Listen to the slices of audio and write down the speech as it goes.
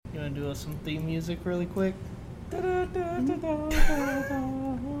want to do some theme music really quick?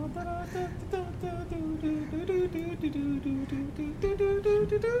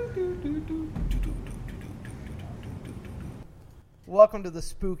 Welcome to the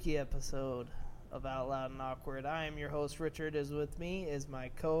spooky episode of Out Loud and Awkward. I am your host, Richard. Is with me is my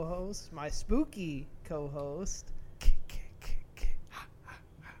co-host, my spooky co-host.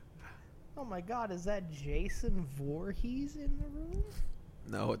 Oh my God, is that Jason Voorhees in the room?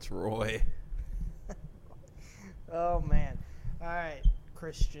 No, it's Roy. Oh man. Alright,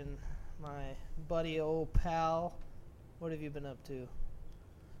 Christian, my buddy old pal. What have you been up to?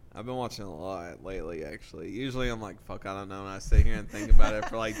 I've been watching a lot lately, actually. Usually I'm like, fuck, I don't know, and I sit here and think about it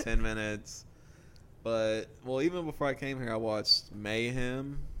for like 10 minutes. But, well, even before I came here, I watched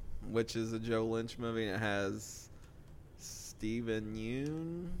Mayhem, which is a Joe Lynch movie, and it has Steven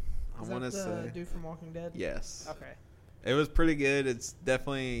Yeun. I want to say. Dude from Walking Dead? Yes. Okay. It was pretty good. It's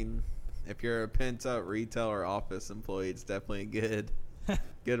definitely, if you're a pent-up retail or office employee, it's definitely a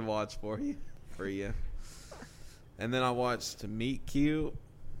good watch for you. And then I watched Meet Cute,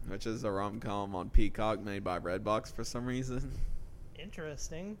 which is a rom-com on Peacock made by Redbox for some reason.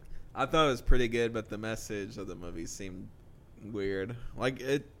 Interesting. I thought it was pretty good, but the message of the movie seemed weird.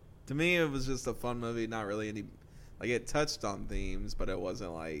 To me, it was just a fun movie, not really any, it touched on themes, but it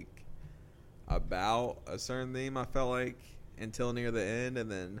wasn't about a certain theme, I felt like, until near the end,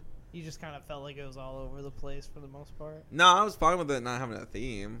 and then... You just kind of felt like it was all over the place for the most part? No, I was fine with it not having a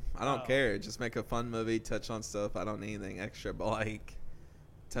theme. I don't care. Just make a fun movie, touch on stuff. I don't need anything extra, but,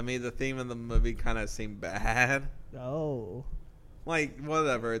 to me, the theme of the movie kind of seemed bad. Oh.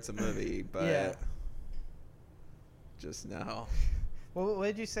 Whatever, it's a movie, but... Yeah. Just no. What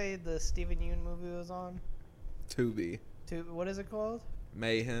did you say the Steven Yeun movie was on? Tubi. What is it called?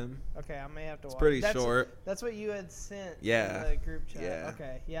 Mayhem. Okay, I may have to watch. It's pretty short. That's what you had sent Yeah. in the group chat. Yeah.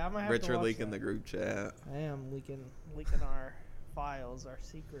 Okay. Yeah, I might have Richard to watch leaking that. the group chat. I am leaking our files, our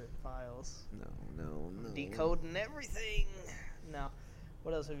secret files. No. Decoding everything. No.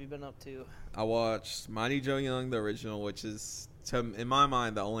 What else have you been up to? I watched Mighty Joe Young, the original, which is, in my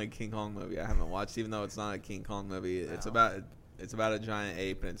mind, the only King Kong movie I haven't watched, even though it's not a King Kong movie. No. It's about a giant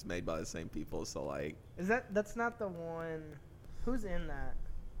ape, and it's made by the same people, so, That's not the one... Who's in that?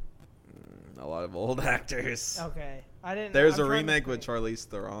 A lot of old actors. Okay. There's a remake with Charlize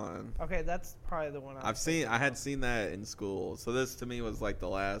Theron. Okay, that's probably the one I had seen that in school, so this, to me, was, the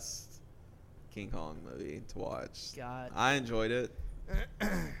last King Kong movie to watch. God. I enjoyed it.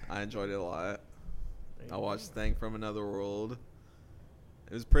 I enjoyed it a lot. I watched Thing from Another World.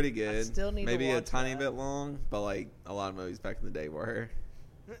 It was pretty good. I still need Maybe to a watch tiny that. bit long, but a lot of movies back in the day were.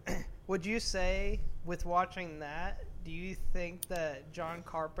 Would you say, with watching that, do you think that John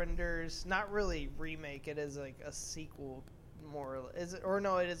Carpenter's, not really remake, it is a sequel more, is it, or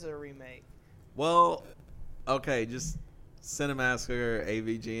no, it is a remake? Well, okay, just Cinemassacre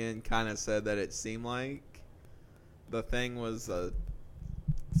AVGN kind of said that it seemed like The Thing was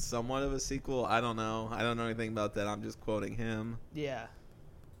somewhat of a sequel. I don't know. I don't know anything about that. I'm just quoting him. Yeah.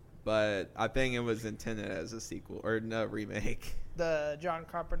 But I think it was intended as a sequel or no remake. The John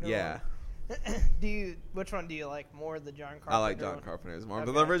Carpenter Yeah. one? Which one do you like more, the John Carpenter I like John one? Carpenter's more. Okay.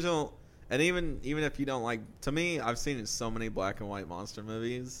 But the original, and even if you don't to me, I've seen so many black and white monster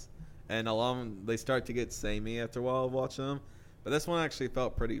movies, and a lot of them, they start to get samey after a while of watching them. But this one actually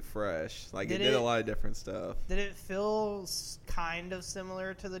felt pretty fresh. It did a lot of different stuff. Did it feel kind of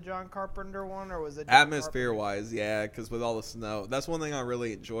similar to the John Carpenter one, or was it Atmosphere-wise, yeah, because with all the snow. That's one thing I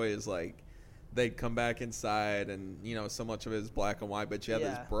really enjoy is, they'd come back inside and, so much of it is black and white, but you have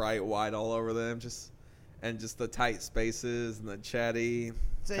this bright white all over them, just the tight spaces and the chatty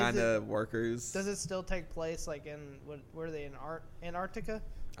kind of workers. Does it still take place, were they in Antarctica?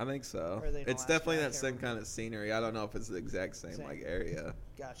 I think so. Alaska? It's definitely that same kind of scenery. I don't know if it's the exact same. Area.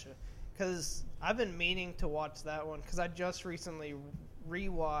 Gotcha. Because I've been meaning to watch that one because I just recently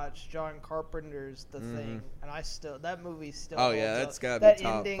rewatched John Carpenter's The Thing, and that movie still. Oh yeah, that's got to be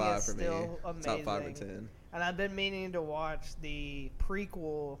top 5 for me. Amazing. Top 5 or 10. And I've been meaning to watch the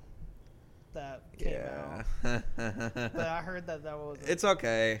prequel that came out, but I heard that was. It's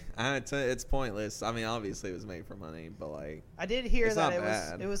okay. It's pointless. I mean, obviously it was made for money, but I did hear that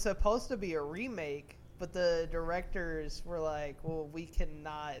bad. it was supposed to be a remake, but the directors were like, "Well, we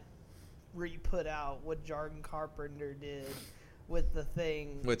cannot re-put out what John Carpenter did with The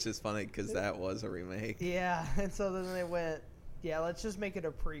Thing," which is funny because that was a remake. Yeah, and so then they went, "Yeah, let's just make it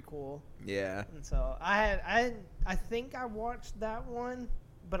a prequel." Yeah. And so I think I watched that one.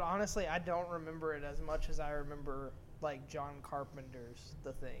 But honestly, I don't remember it as much as I remember, John Carpenter's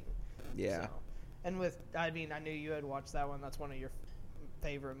The Thing. Yeah. So, and I knew you had watched that one. That's one of your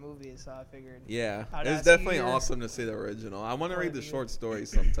favorite movies, so I figured. Yeah, I'd it was ask definitely you your awesome to see the original. I want to point read of the view. short story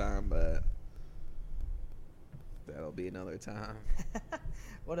sometime, but that'll be another time.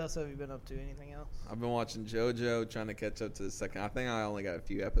 What else have you been up to? Anything else? I've been watching JoJo, trying to catch up to the second. I think I only got a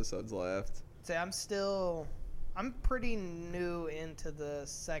few episodes left. Say I'm pretty new into the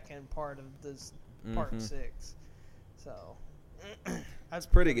second part of this part 6, so That's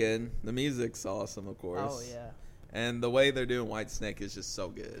pretty good. The music's awesome, of course. Oh yeah. And the way they're doing Whitesnake is just so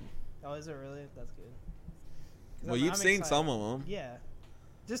good. Oh, is it really? That's good. 'Cause Well, you've seen some of them. Yeah,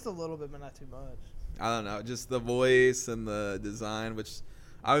 just a little bit, but not too much. I don't know, just the voice and the design, which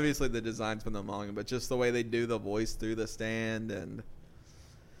obviously the design's from the manga, but just the way they do the voice through the stand and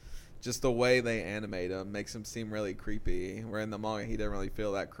just the way they animate him makes him seem really creepy. Where in the manga, he didn't really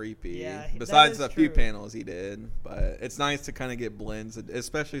feel that creepy. Yeah, besides that the is few true. panels he did. But it's nice to kind of get blends,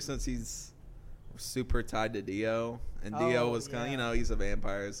 especially since he's super tied to Dio. And Dio Oh, was kind of, yeah. you know, he's a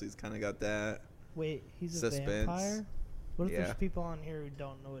vampire, so he's kind of got that. Wait, he's Suspense. a vampire? What if Yeah. there's people on here who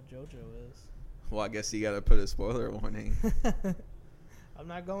don't know what JoJo is? Well, I guess you got to put a spoiler warning. I'm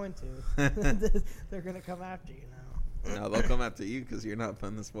not going to. They're gonna come after you now. No, they'll come after you because you're not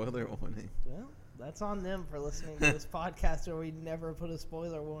putting the spoiler warning. Well, that's on them for listening to this podcast where we never put a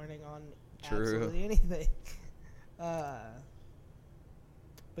spoiler warning on True. absolutely anything.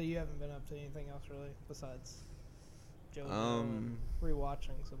 But you haven't been up to anything else really besides JoJo and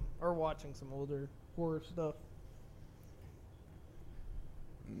watching some older horror stuff.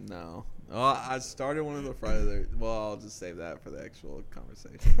 No. Well, I started one of the Friday. Well, I'll just save that for the actual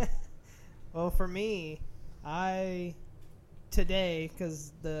conversation. Well, for me, today,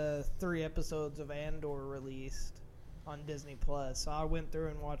 because the 3 episodes of Andor released on Disney Plus, so I went through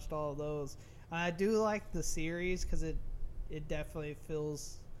and watched all of those. I do like the series because it definitely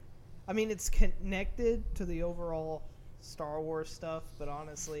feels. I mean, it's connected to the overall Star Wars stuff, but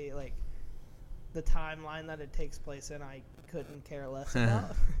honestly, like the timeline that it takes place in, I couldn't care less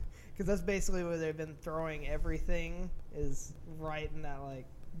about. Because that's basically where they've been throwing everything, is right in that like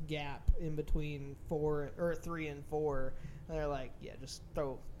gap in between 3 and 4, and they're like, yeah, just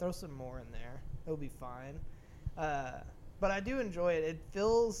throw some more in there, it'll be fine. But I do enjoy it. It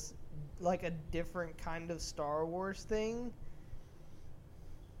feels like a different kind of Star Wars thing,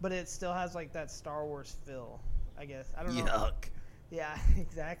 but it still has like that Star Wars feel, I guess. I don't know. Yuck. Yeah,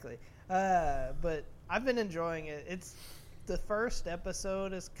 exactly. But I've been enjoying it. The first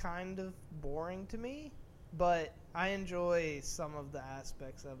episode is kind of boring to me, but I enjoy some of the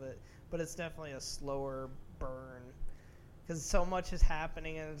aspects of it. But it's definitely a slower burn because so much is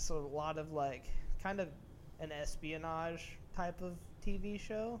happening, and it's a lot of like kind of an espionage type of TV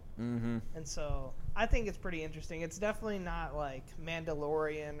show. Mm-hmm. And so I think it's pretty interesting. It's definitely not like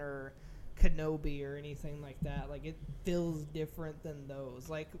Mandalorian or Kenobi or anything like that. Like, it feels different than those.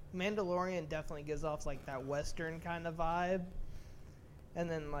 Like, Mandalorian definitely gives off like that Western kind of vibe, and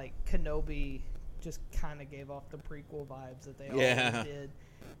then like Kenobi just kind of gave off the prequel vibes that they always did.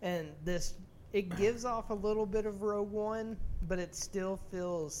 And it gives off a little bit of Rogue One, but it still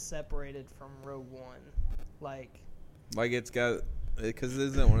feels separated from Rogue One. Like it's got, because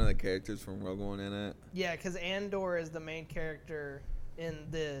isn't one of the characters from Rogue One in it? Yeah, because Andor is the main character in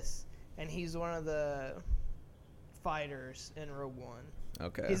this, and he's one of the fighters in Rogue One.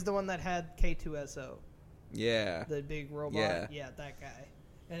 Okay. He's the one that had K2SO, Yeah. the big robot. Yeah. That guy.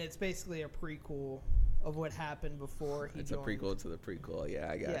 And it's basically a prequel of what happened before he It's joined. a prequel to the prequel.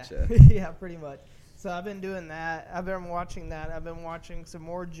 Yeah, I Yeah. gotcha. Yeah, pretty much. So I've been doing that. I've been watching that. I've been watching some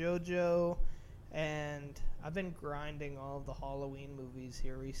more JoJo, and I've been grinding all of the Halloween movies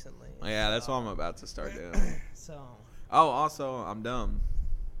here recently. Yeah, that's what I'm about to start doing. So, Oh, also, I'm dumb.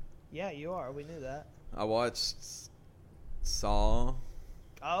 yeah, you are. We knew that. I watched Saw.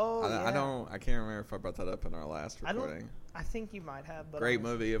 Oh, yeah. I can't remember if I brought that up in our last recording. I think you might have. But Great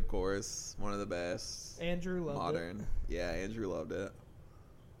honestly, movie, of course. One of the best. Andrew loved Modern. Yeah, Andrew loved it.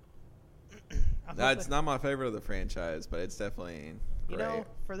 I No, thought it's that- not my favorite of the franchise, but it's definitely You great. know,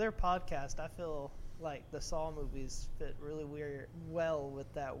 for their podcast, I feel like the Saw movies fit really well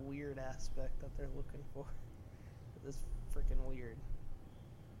with that weird aspect that they're looking for. This freaking weird.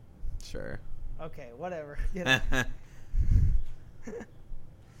 Sure. Okay, whatever. Get it.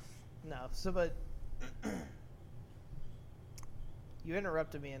 No, so but you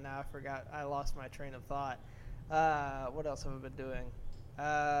interrupted me, and now I lost my train of thought. What else have I been doing?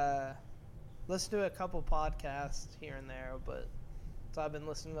 Let's do a couple podcasts here and there, but so I've been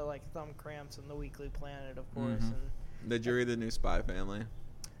listening to like Thumb Cramps and The Weekly Planet, of course, Mhm. and Did you read the new Spy Family?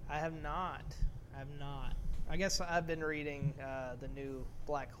 I have not. I guess I've been reading the new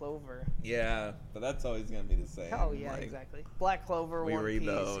Black Clover. Yeah, but that's always gonna be the same. Oh yeah, like, exactly. Black Clover. We One read Piece,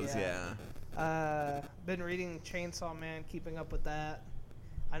 those, yeah. Been reading Chainsaw Man, keeping up with that.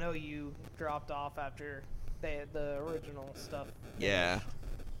 I know you dropped off after the original stuff. Yeah.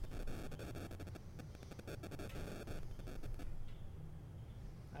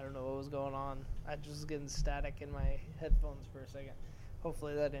 I don't know what was going on. I just was getting static in my headphones for a second.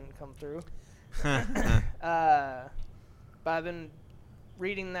 Hopefully that didn't come through. But I've been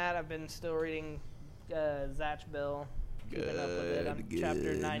reading that. I've been still reading Zatch Bell. Keeping up with it. I'm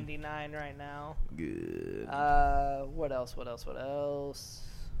chapter 99 right now. Good. What else?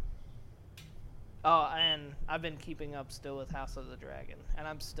 Oh, and I've been keeping up still with House of the Dragon, and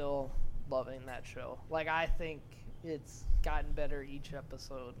I'm still loving that show. Like, I think it's gotten better each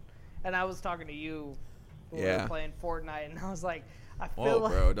episode. And I was talking to you when we were playing Fortnite, and I was like, I feel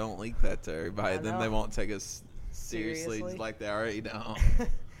like... bro, don't leak that to everybody. Then they won't take us seriously, Seriously? just like they already don't.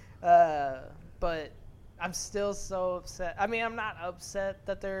 But I'm still so upset. I mean, I'm not upset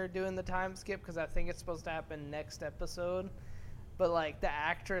that they're doing the time skip, because I think it's supposed to happen next episode. But, like, the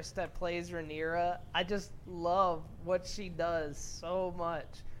actress that plays Rhaenyra, I just love what she does so much.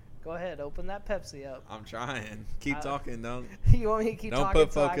 Go ahead, open that Pepsi up. I'm trying. Keep talking. Don't You want me to keep talking? don't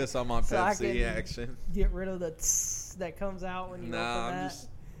put focus on my so I Pepsi can action. Get rid of the tss that comes out when you open that. I'm just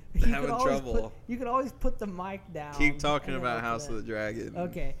You having could always trouble. you could always put the mic down. Keep talking and then about open House it. of the Dragon.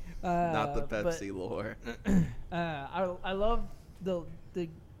 Okay. Not the Pepsi lore. I love the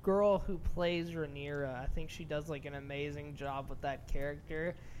girl who plays Rhaenyra. I think she does like an amazing job with that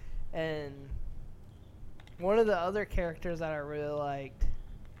character. And one of the other characters that I really liked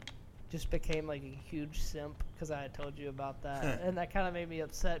just became like a huge simp because I had told you about that, and that kind of made me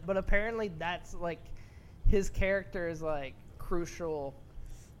upset. But apparently, that's like his character is like crucial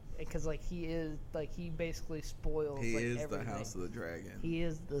because like he basically spoils. He like, is everything. the House of the Dragon. He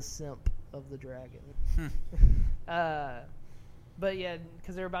is the simp of the dragon. But yeah,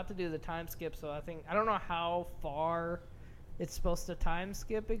 because they're about to do the time skip, so I don't know how far it's supposed to time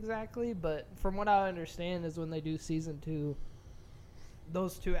skip exactly, but from what I understand is when they do season 2,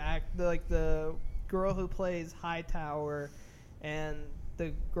 those two like the girl who plays Hightower and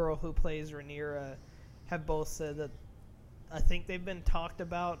the girl who plays Rhaenyra have both said that I think they've been talked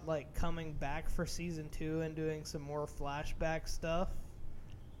about like coming back for season 2 and doing some more flashback stuff.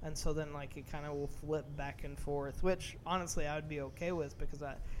 And so then, like, it kind of will flip back and forth, which, honestly, I would be okay with because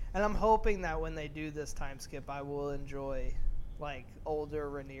and I'm hoping that when they do this time skip, I will enjoy, like, older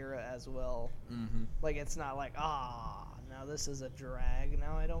Rhaenyra as well. Mm-hmm. Like, it's not like, now this is a drag,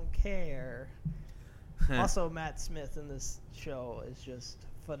 now I don't care. Also, Matt Smith in this show is just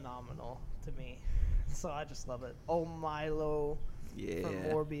phenomenal to me. So I just love it. Oh, Milo from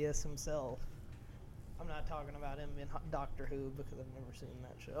Morbius himself. I'm not talking about him in Doctor Who because I've never seen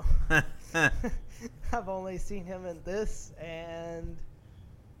that show. I've only seen him in this and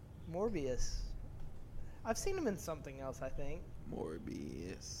Morbius. I've seen him in something else, I think.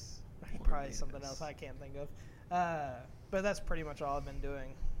 Morbius. Probably something else I can't think of. But that's pretty much all I've been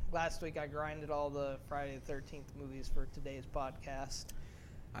doing. Last week I grinded all the Friday the 13th movies for today's podcast.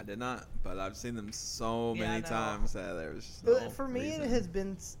 I did not, but I've seen them so many no. times that there's just no For me,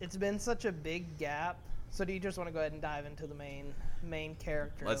 reason. it's been such a big gap. So do you just want to go ahead and dive into the main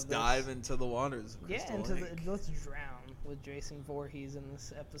character? Let's dive into the waters. Of Crystal Lake. Let's drown with Jason Voorhees in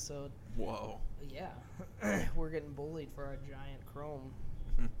this episode. Whoa. Yeah, we're getting bullied for our giant chrome.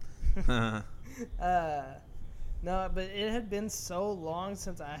 No, but it had been so long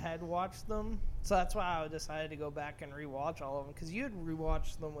since I had watched them, so that's why I decided to go back and rewatch all of them. Because you had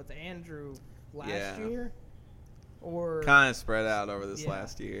rewatched them with Andrew last year, or kind of spread out over this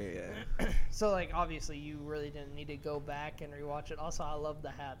last year. Yeah. So like obviously you really didn't need to go back and rewatch it. Also, I love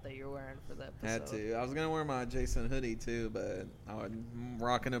the hat that you're wearing for that episode. Had to. I was gonna wear my Jason hoodie too, but I'm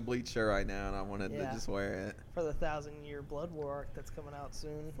rocking a bleach shirt right now, and I wanted to just wear it for the 1,000-year Blood War arc that's coming out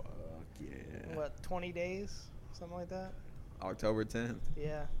soon. Fuck yeah! What, 20 days? Something like that. October 10th.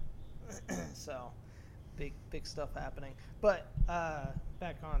 Yeah. So, big stuff happening. But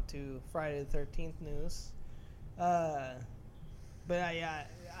back on to Friday the 13th news. But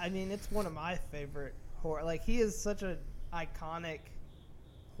I mean, it's one of my favorite horror. Like, he is such an iconic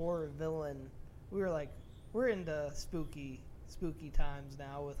horror villain. We're into spooky times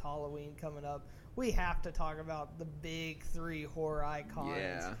now with Halloween coming up. We have to talk about the big 3 horror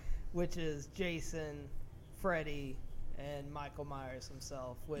icons, which is Jason, Freddy, and Michael Myers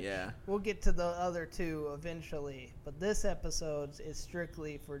himself, which we'll get to the other 2 eventually, but this episode is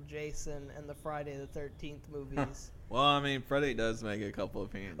strictly for Jason and the Friday the 13th movies. Well, I mean, Freddy does make a couple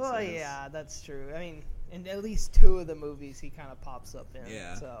appearances. Well, yeah, that's true. I mean, in at least 2 of the movies he kind of pops up in.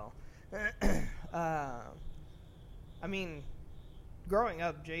 Yeah. So, I mean, growing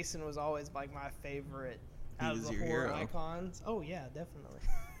up, Jason was always like my favorite out of the horror icons. Oh yeah, definitely.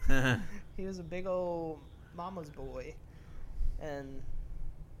 He was a big old mama's boy, and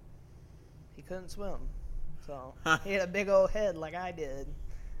he couldn't swim, so he had a big old head like I did.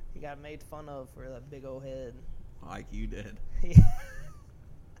 He got made fun of for that big old head. Like you did.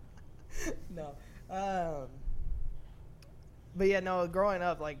 No. But yeah, no, growing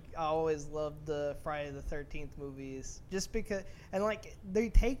up, like, I always loved the Friday the 13th movies. Just because, and like, they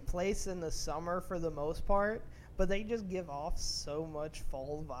take place in the summer for the most part, but they just give off so much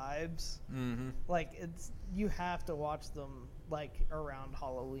fall vibes. Mm-hmm. Like, you have to watch them, like, around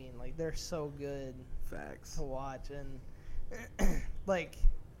Halloween. Like, they're so good. Facts. To watch. And, like,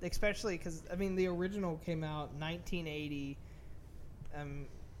 especially because, I mean, the original came out 1980.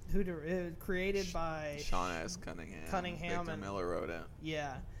 It was created by Sean S. Cunningham. Victor and Miller wrote it.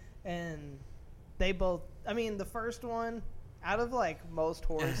 Yeah, and they both. I mean, the first one, out of like most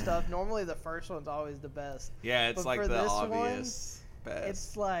horror stuff, normally the first one's always the best. Yeah, it's but like for the this obvious one, best.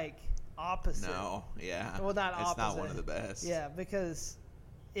 It's like opposite. No, yeah. Well, not opposite. It's not one of the best. Yeah, because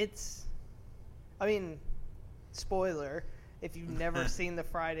it's. I mean, spoiler. If you've never seen the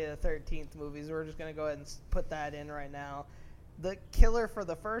Friday the 13th movies, we're just gonna go ahead and put that in right now. The killer for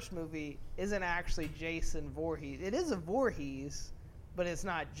the first movie isn't actually Jason Voorhees. It is a Voorhees, but it's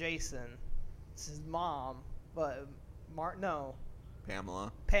not Jason. It's his mom, but Pamela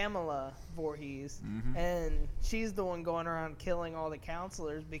Voorhees, and she's the one going around killing all the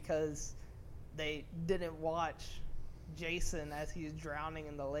counselors because they didn't watch Jason as he was drowning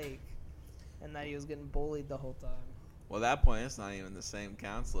in the lake, and that he was getting bullied the whole time. Well, at that point, it's not even the same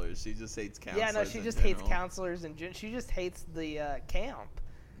counselors. She just hates counselors. Yeah, no, she just hates counselors, and she just hates the camp.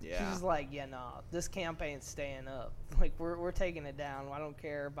 Yeah. She's just like, yeah, no, this camp ain't staying up. Like, we're taking it down. I don't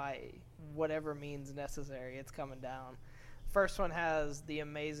care by whatever means necessary. It's coming down. First one has the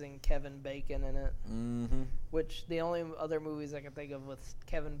amazing Kevin Bacon in it, which the only other movies I can think of with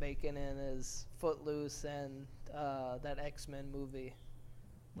Kevin Bacon in is Footloose and that X-Men movie.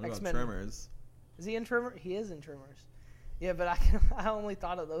 What about Tremors? Is he in Tremors? He is in Tremors. Yeah, but I only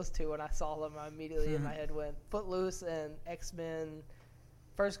thought of those two when I saw them. I immediately in my head went Footloose and X-Men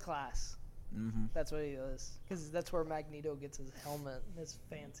First Class. That's what he is. Because that's where Magneto gets his helmet. His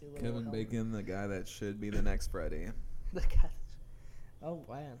fancy little Kevin helmet. Bacon, the guy that should be the next Freddy. The guy. Oh,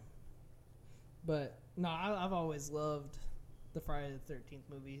 man. But, no, I've always loved the Friday the 13th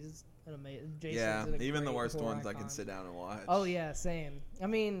movies. An amazing. Yeah, even the worst ones I can sit down and watch. Oh, yeah, same. I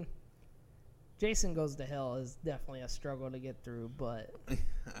mean, Jason Goes to Hell is definitely a struggle to get through, but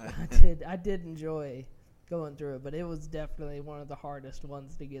I did enjoy going through it, but it was definitely one of the hardest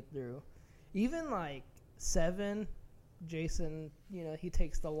ones to get through. Even like 7, Jason, he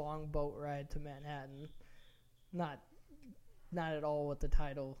takes the long boat ride to Manhattan. Not at all what the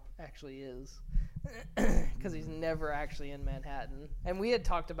title actually is, because he's never actually in Manhattan. And we had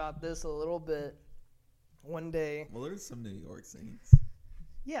talked about this a little bit one day. Well, there's some New York scenes.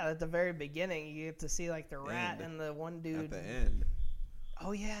 Yeah, at the very beginning, you get to see like the rat and the one dude. At the end.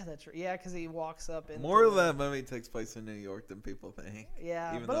 Oh yeah, that's right. Yeah, because he walks up. More of that movie takes place in New York than people think.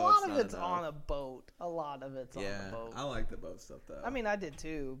 Yeah, but a lot of it's on a boat. A lot of it's on a boat. I like the boat stuff though. I mean, I did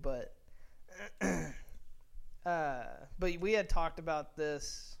too, but but we had talked about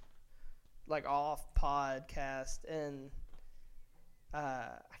this like off podcast, and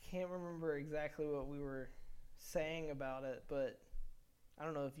I can't remember exactly what we were saying about it, but I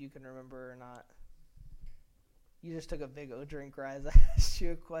don't know if you can remember or not. You just took a big old drink, Rise. I asked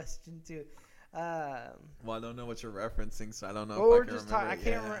you a question too. Well, I don't know what you're referencing, so I don't know well, if I can remember. I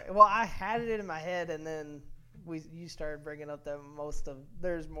can't remember. Well, I had it in my head, and then you started bringing up that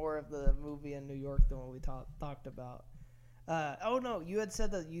there's more of the movie in New York than what we talked about. Oh no, you had said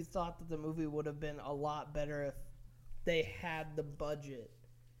that you thought that the movie would have been a lot better if they had the budget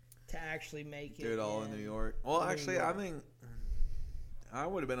to actually make it. Do it all in New York. Well, actually, I mean, I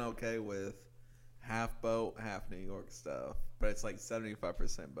would have been okay with half boat, half New York stuff, but it's like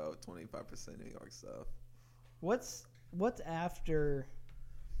 75% boat, 25% New York stuff. What's after?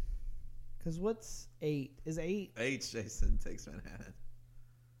 Because what's 8? Is 8? 8's Jason Takes Manhattan.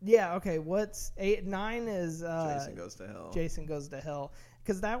 Yeah. Okay. What's 8? 9 is Jason Goes to Hell. Jason Goes to Hell.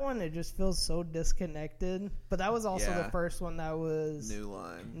 Because that one, it just feels so disconnected. But that was also the first one that was New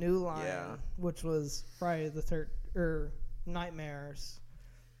Line. Yeah. Which was Friday the 13th or Nightmares.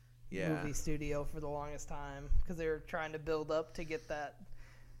 Movie studio for the longest time because they were trying to build up to get that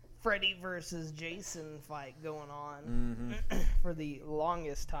Freddy versus Jason fight going on for the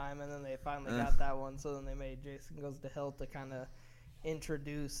longest time, and then they finally got that one. So then they made Jason Goes to Hell to kind of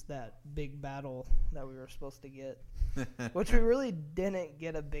introduce that big battle that we were supposed to get, which we really didn't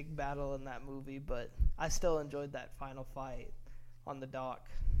get a big battle in that movie, but I still enjoyed that final fight on the dock.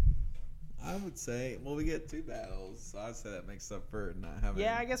 I would say, well, we get 2 battles, so I'd say that makes up for not having.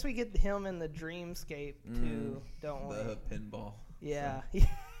 Yeah, I guess we get him in the Dreamscape too, don't we? The pinball. Yeah,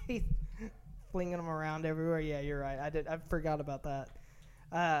 he's flinging them around everywhere. Yeah, you're right. I forgot about that.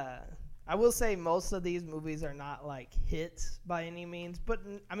 I will say most of these movies are not like hits by any means, but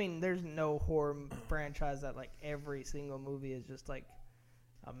I mean, there's no horror franchise that like every single movie is just like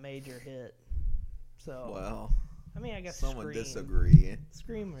a major hit. So, well, I mean, I guess someone disagree.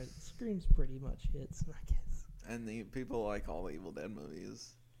 Scream's pretty much hits, I guess. And the people like all the Evil Dead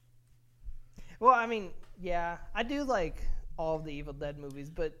movies. Well, I mean, yeah, I do like all of the Evil Dead movies,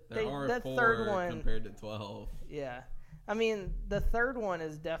 but that 4 third one compared to 12. Yeah. I mean, the third one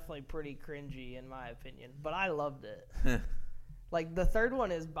is definitely pretty cringy in my opinion, but I loved it. Like, the third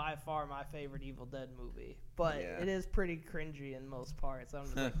one is by far my favorite Evil Dead movie, but it is pretty cringy in most parts. I'm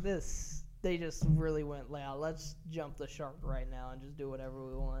just like, they just really went, let's jump the shark right now and just do whatever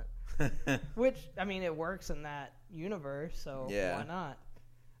we want. Which, I mean, it works in that universe, so why not?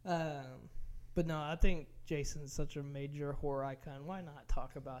 But no, I think Jason's such a major horror icon. Why not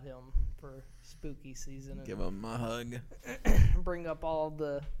talk about him for spooky season? And give him a hug. Bring up all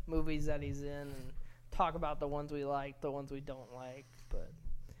the movies that he's in and talk about the ones we like, the ones we don't like. But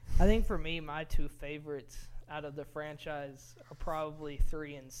I think for me, my 2 favorites out of the franchise are probably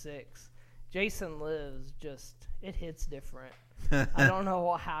 3 and 6. Jason Lives, it hits different. I don't know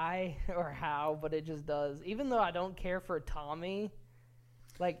why or how, but it just does. Even though I don't care for Tommy.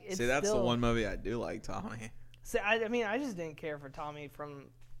 Like, it's that's the one movie I do like, Tommy. See, I mean, I just didn't care for Tommy from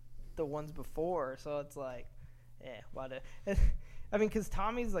the ones before, so it's like, what? I mean, because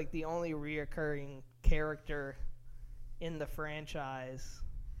Tommy's like the only reoccurring character in the franchise,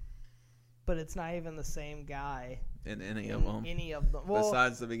 but it's not even the same guy in any of them. Well,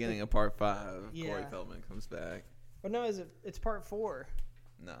 besides the beginning of Part 5, Corey Feldman comes back. Well, no, it's Part 4?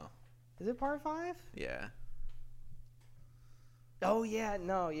 No. Is it Part 5? Yeah. Oh, yeah.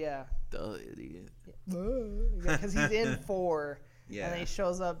 No, yeah. Duh, idiot. Because he's in 4. Yeah. And he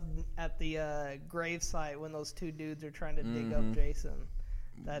shows up at the gravesite when those 2 dudes are trying to dig up Jason.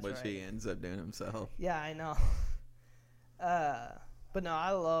 That's Which right. he ends up doing himself. Yeah, I know. But no, I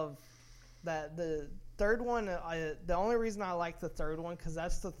love that. The third one, the only reason I like the third one, because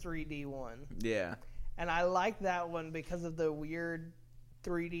that's the 3D one. Yeah. And I like that one because of the weird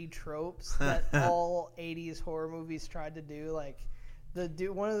 3D tropes that all 80s horror movies tried to do. Like,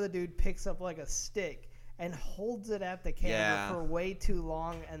 one of the dude picks up like a stick and holds it at the camera for way too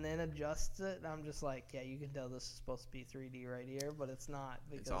long and then adjusts it. And I'm just like, yeah, you can tell this is supposed to be 3D right here, but it's not.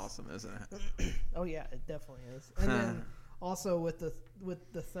 It's awesome, isn't it? Oh yeah, it definitely is. And then also with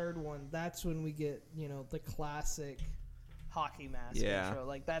the third one, that's when we get, the classic hockey mask intro.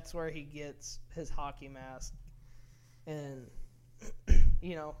 Like, that's where he gets his hockey mask. And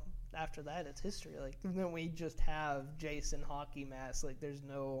after that, it's history. Like, then we just have Jason hockey mask. Like, there's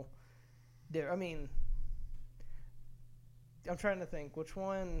no... I mean, I'm trying to think. Which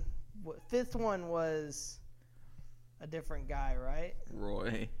one... Fifth one was a different guy, right?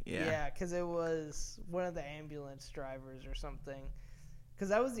 Roy, yeah. Yeah, because it was one of the ambulance drivers or something. Because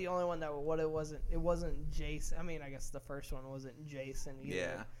that was the only one that... It wasn't Jason. I mean, I guess the first one wasn't Jason either.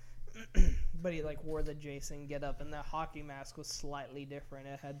 Yeah. But he wore the Jason getup, and the hockey mask was slightly different.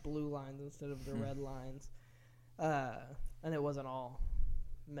 It had blue lines instead of the red lines, and it wasn't all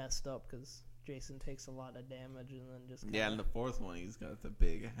messed up because Jason takes a lot of damage and then just and the fourth one he's got the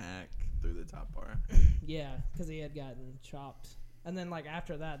big hack through the top part. Yeah, because he had gotten chopped, and then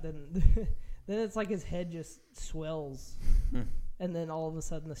after that, then it's like his head just swells. And then all of a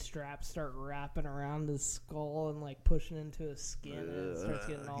sudden the straps start wrapping around his skull and pushing into his skin, and it starts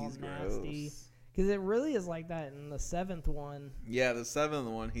getting all nasty. Because it really is like that in the 7th one. Yeah, the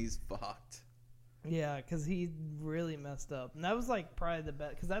 7th one, he's fucked. Yeah, because he really messed up. And that was probably the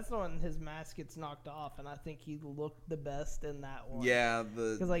best, because that's the one his mask gets knocked off, and I think he looked the best in that one. Yeah,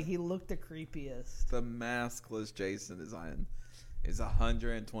 because he looked the creepiest. The maskless Jason design is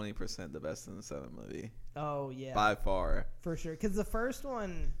 120% the best in the 7th movie. Oh, yeah. By far. For sure. Because the first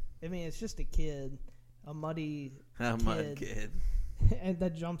one, I mean, it's just a kid. A muddy kid. And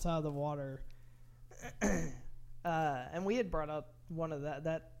that jumps out of the water. And we had brought up one of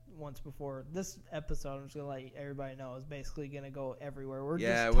that once before. This episode, I'm just gonna let everybody know, is basically gonna go everywhere. We're we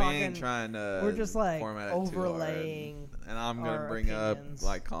just talking, ain't trying to. We're just like format it overlaying. too hard. And I'm gonna our bring opinions. up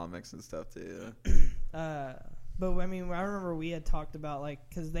like comics and stuff too. But I mean, I remember we had talked about like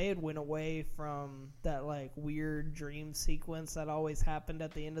because they had went away from that like weird dream sequence that always happened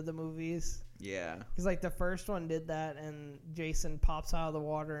at the end of the movies. Yeah. Because like the first one did that, and Jason pops out of the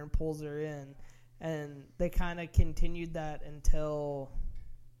water and pulls her in, and they kind of continued that until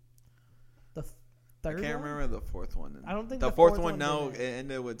the third. I can't one? remember the fourth one. I don't think the the fourth fourth one. one No, did it it.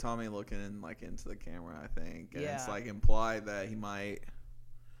 ended with Tommy looking like into the camera. I think, and it's Yeah. like implied that he might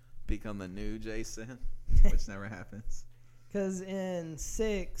become the new Jason, which never happens. Because in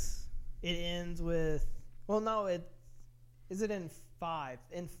 6, it ends with... Well, no, is it in 5?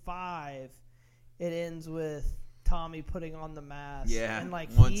 In 5, it ends with Tommy putting on the mask. Yeah, and like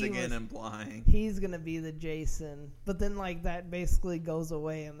once again implying. He's going to be the Jason. But then like that basically goes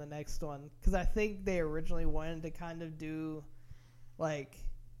away in the next one. Because I think they originally wanted to kind of do like...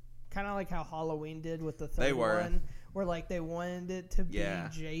 Kind of like how Halloween did with the third one. Where like they wanted it to be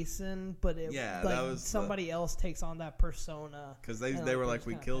Jason, but it that like was somebody else takes on that persona. Because they and, were like, just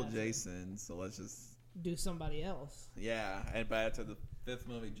we kinda killed pass it. Jason, so let's just Do somebody else. but after the 5th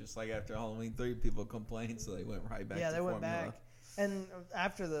movie, just like after Halloween 3, people complained, so they went right back. Yeah, to they went formula. back, and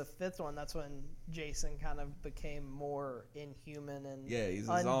after the 5th one, that's when Jason kind of became more inhuman and he's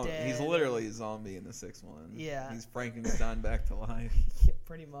a undead. zombie. He's literally a zombie in the 6th one. Yeah. He's Frankenstein back to life. Yeah,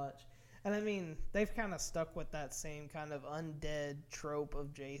 pretty much. And I mean, they've kind of stuck with that same kind of undead trope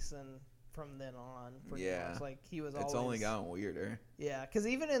of Jason from then on. Pretty much. Like he was. It's only gotten weirder. Yeah, because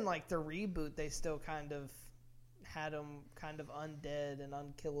even in like the reboot, they still kind of had him kind of undead and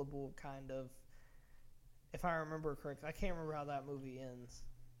unkillable, kind of. If I remember correctly, I can't remember how that movie ends.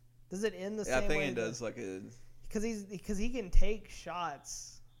 Does it end the same way? I think it does. Like it. Because he can take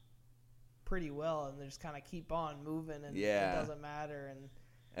shots pretty well, and they just kind of keep on moving, and it doesn't matter.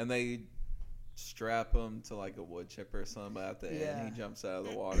 And they strap him to like a wood chipper or something, but at the end he jumps out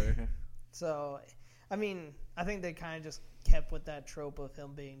of the water. So, I mean, I think they kind of just kept with that trope of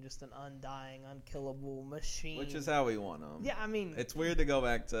him being just an undying, unkillable machine. Which is how we want him. Yeah, I mean... It's weird to go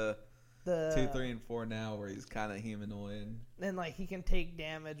back to the 2, 3, and 4 now where he's kind of humanoid. And, like, he can take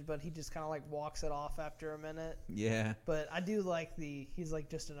damage, but he just kind of, like, walks it off after a minute. Yeah. But I do like he's, like,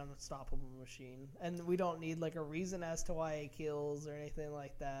 just an unstoppable machine. And we don't need, like, a reason as to why he kills or anything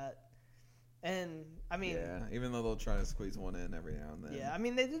like that. And, I mean... Yeah, even though they'll try to squeeze one in every now and then. Yeah, I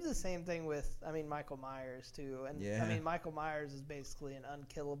mean, they did the same thing with, Michael Myers, too. And, I mean, Michael Myers is basically an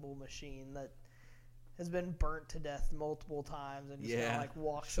unkillable machine that has been burnt to death multiple times and just kind of, like,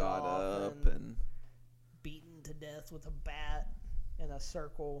 walks shot off up and beaten to death with a bat in a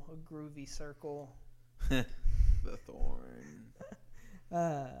circle, a groovy circle. the thorn.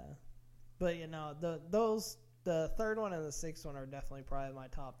 But, you know, the third one and the 6th one are definitely probably my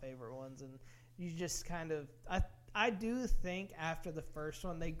top favorite ones, and you just kind of I do think after the first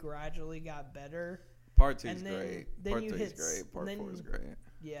one they gradually got better. Part 2 is great. Part 3 is great. Part 4 is great.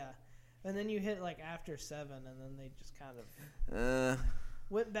 Yeah, and then you hit like after 7, and then they just kind of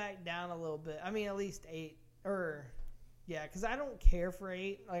went back down a little bit. I mean, at least 8 because I don't care for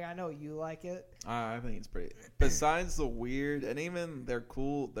 8. Like I know you like it. I think it's pretty. Besides the weird, and even they're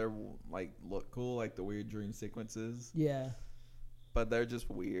cool. They're like look cool, like the weird dream sequences. Yeah, but they're just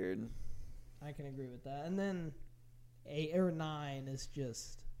weird. I can agree with that. And then 8 or 9 is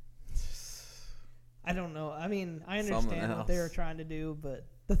just. I don't know. I mean, I understand what they were trying to do, but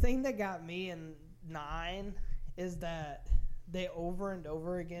the thing that got me in 9 is that they over and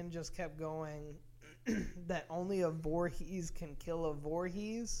over again just kept going that only a Voorhees can kill a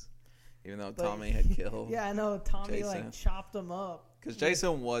Voorhees. Even though Tommy had killed. Yeah, I know. Tommy Jason. like chopped him up. Because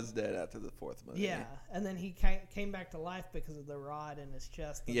Jason was dead after the 4th movie. Yeah, and then he came back to life because of the rod in his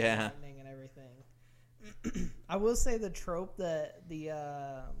chest and the lightning and everything. I will say the trope that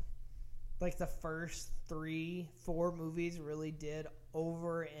like the first 3, 4 movies really did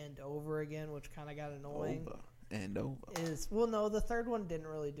over and over again, which kind of got annoying. Over and over. The third one didn't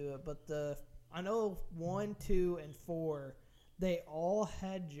really do it, but I know 1, 2, and 4, they all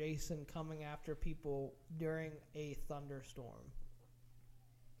had Jason coming after people during a thunderstorm.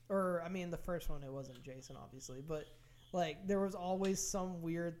 Or, I mean, the first one, it wasn't Jason, obviously, but, like, there was always some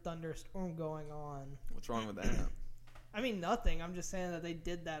weird thunderstorm going on. What's wrong with that? I mean, nothing. I'm just saying that they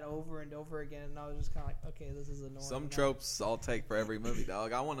did that over and over again, and I was just kind of like, okay, this is annoying. Some tropes I'll take for every movie,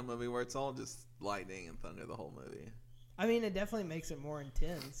 dog. I want a movie where it's all just lightning and thunder the whole movie. I mean, it definitely makes it more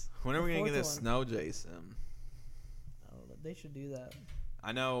intense. When are we going to get a snow Jason? Oh, they should do that.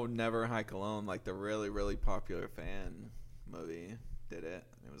 I know Never Hike Alone, like the really, really popular fan movie. did it.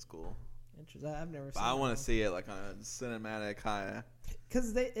 It was cool. Interesting. I've never But seen I that want one. to see it like on a cinematic high.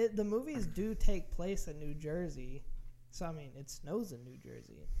 Because the movies do take place in New Jersey, so I mean it snows in New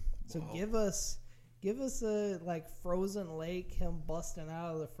Jersey. So Whoa. give us a like frozen lake, him busting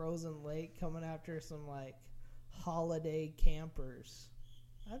out of the frozen lake, coming after some like holiday campers.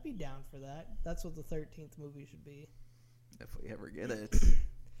 I'd be down for that. That's what the 13th movie should be. If we ever get it.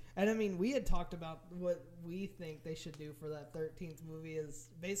 And I mean, we had talked about what we think they should do for that 13th movie is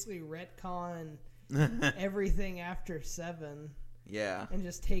basically retcon everything after 7. Yeah. And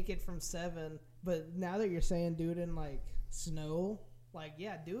just take it from 7. But now that you're saying do it in like snow, like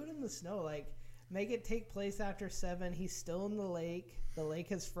yeah, do it in the snow. Like make it take place after 7. He's still in the lake. The lake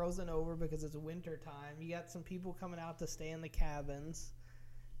has frozen over because it's winter time. You got some people coming out to stay in the cabins.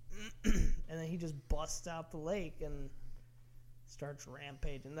 And then he just busts out the lake and starts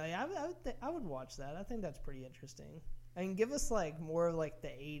rampaging. Like, I would watch that. I think that's pretty interesting. And give us like more of like the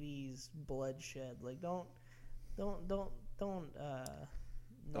 80s bloodshed. Like don't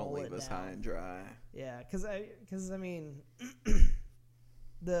leave us high and dry. Yeah, because I mean,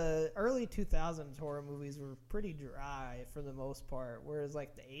 the early 2000s horror movies were pretty dry for the most part, whereas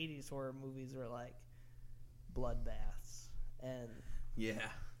like the 80s horror movies were like bloodbaths and Yeah.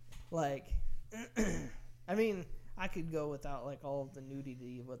 like, I mean, I could go without like all of the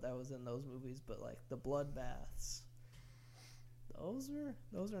nudity what that was in those movies, but like the bloodbaths. Those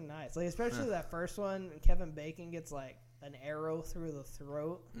are nice. Like especially that first one, Kevin Bacon gets like an arrow through the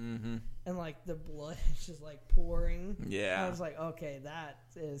throat, and like the blood is just like pouring. Yeah, and I was like, okay,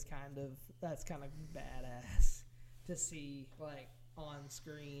 that's kind of badass to see like on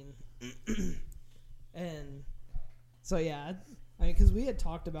screen. And so yeah, I mean, because we had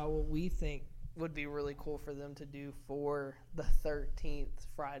talked about what we think would be really cool for them to do for the 13th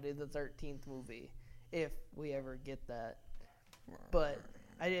Friday the 13th movie if we ever get that. But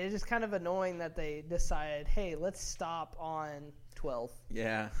it's just kind of annoying that they decided, hey, let's stop on 12th.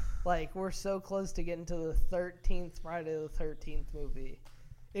 Yeah. Like, we're so close to getting to the 13th Friday the 13th movie.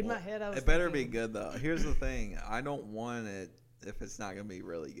 In my head, I was it better be good, though. Here's the thing. I don't want it if it's not going to be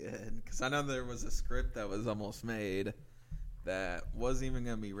really good. Because I know there was a script that was almost made that wasn't even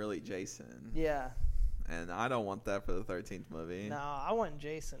going to be really Jason. Yeah. And I don't want that for the 13th movie. No, I want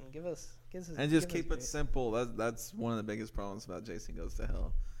Jason. Give us and just keep it simple. That's one of the biggest problems about Jason Goes to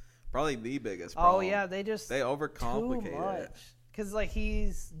Hell. Probably the biggest problem. Oh yeah, they overcomplicate it. Because like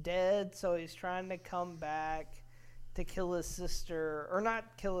he's dead, so he's trying to come back to kill his sister, or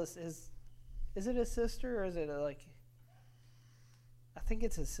not kill his. Is it his sister or is it I think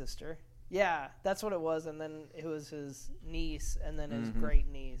it's his sister. Yeah, that's what it was, and then it was his niece, and then his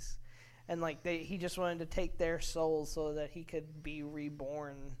great niece, and like he just wanted to take their souls so that he could be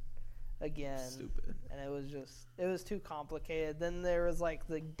reborn again. Stupid. And it was too complicated. Then there was like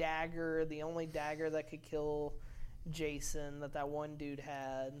the dagger, the only dagger that could kill Jason that one dude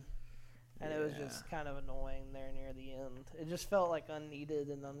had. And it was just kind of annoying there near the end. It just felt like unneeded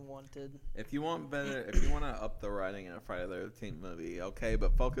and unwanted. If you want to up the writing in a Friday the 13th movie, okay,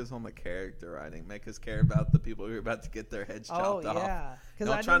 but focus on the character writing. Make us care about the people who are about to get their heads chopped off. Yeah.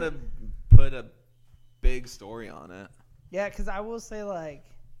 Don't try to put a big story on it. Yeah, because I will say, like,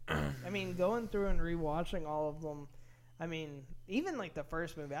 I mean, going through and rewatching all of them, I mean, even like the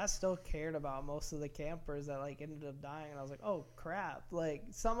first movie, I still cared about most of the campers that like ended up dying, and I was like, oh crap! Like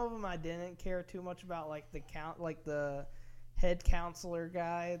some of them I didn't care too much about, like the head counselor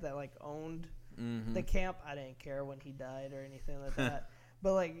guy that like owned the camp. I didn't care when he died or anything like that.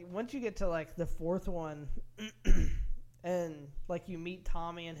 But like once you get to like the fourth one, and like you meet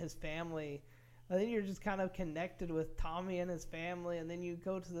Tommy and his family. I think you're just kind of connected with Tommy and his family, and then you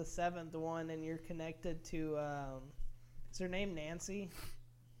go to the seventh one, and you're connected to, is her name Nancy?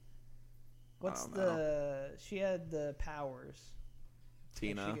 She had the powers.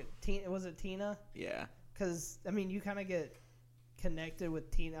 Tina. Was it Tina? Yeah. Because, I mean, you kind of get connected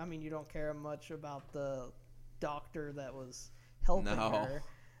with Tina. I mean, you don't care much about the doctor that was helping her.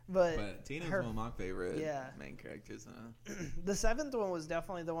 But Tina's one of my favorite main characters. The seventh one was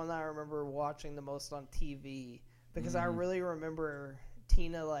definitely the one that I remember watching the most on TV because I really remember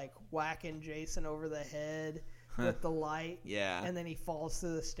Tina like whacking Jason over the head with the light. Yeah. And then he falls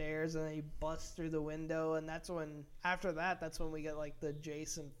through the stairs and then he busts through the window. And that's when we get like the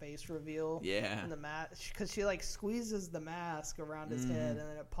Jason face reveal. Yeah. And the mask. Because she like squeezes the mask around his head and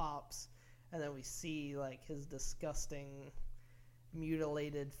then it pops. And then we see like his disgusting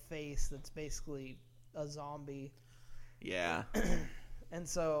mutilated face that's basically a zombie. Yeah. And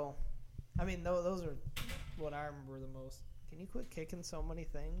so, I mean, those are what I remember the most. Can you quit kicking so many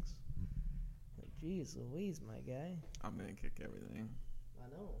things? Like, Jeez Louise, my guy. I'm gonna kick everything. I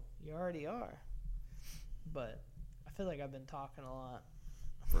know. You already are. But I feel like I've been talking a lot.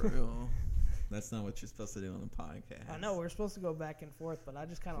 For real. That's not what you're supposed to do on the podcast. I know, we're supposed to go back and forth, but I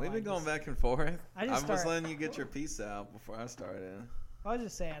just kind of We've been going back and forth. I just was letting you get your piece out before I started. I was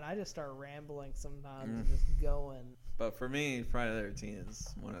just saying, I just start rambling sometimes and just going. But for me, Friday the 13th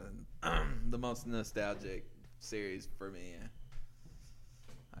is one of the most nostalgic series for me.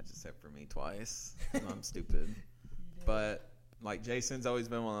 I just said for me twice. I'm stupid. But, like, Jason's always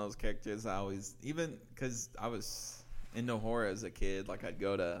been one of those characters I always, even because I was into horror as a kid, like, I'd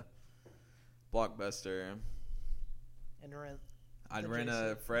go to Blockbuster And rent. I'd rent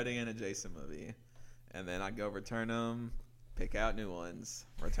a Freddy and a Jason movie. And then I'd go return them, pick out new ones.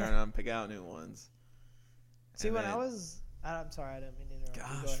 Return them, pick out new ones. See, when I was... I'm sorry, I didn't mean to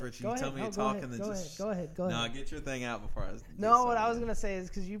interrupt. Gosh, Richie, you tell me to talk and then just... Go ahead. No, get your thing out before I... No, what I was going to say is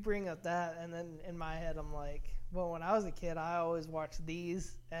because you bring up that, and then in my head I'm like, well, when I was a kid, I always watched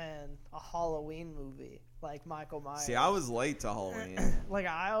these and a Halloween movie, like Michael Myers. See, I was late to Halloween. Like,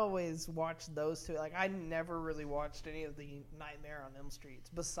 I always watched those two. Like, I never really watched any of the Nightmare on Elm Streets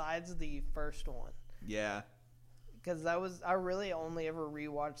besides the first one. Yeah. Because I really only ever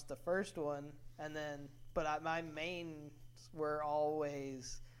rewatched the first one, and then, my mains were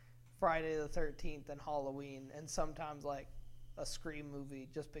always Friday the 13th and Halloween, and sometimes like a Scream movie,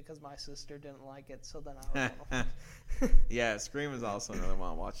 just because my sister didn't like it. So then I was yeah, Scream is also another one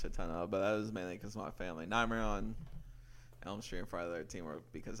I watched a ton of, but that was mainly because of my family. Nightmare on Elm Street and Friday the 13th were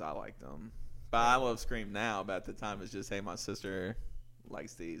because I liked them. But I love Scream now, but at the time it's just, hey, my sister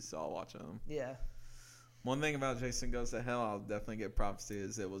likes these, so I'll watch them. Yeah. One thing about Jason Goes to Hell I'll definitely give props to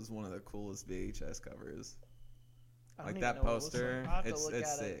is it was one of the coolest VHS covers. Like that poster,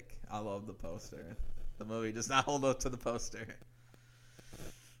 it's sick. I love the poster. The movie does not hold up to the poster.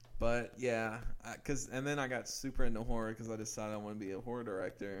 But yeah, and then I got super into horror because I decided I want to be a horror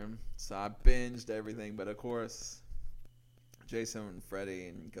director. So I binged everything, but of course, Jason and Freddy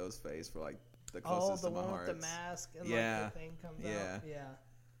and Ghostface were like the closest to my heart. Oh, the one with the mask and like the thing comes out. Yeah.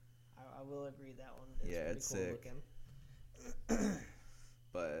 I will agree that one is pretty it's cool sick. Looking.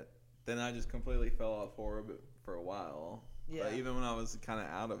 But then I just completely fell off horror for a while. Yeah. But even when I was kind of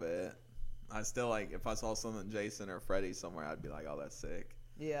out of it, I still, like, if I saw something Jason or Freddy somewhere, I'd be like, oh, that's sick.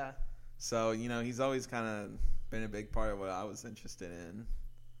 Yeah. So, he's always kind of been a big part of what I was interested in.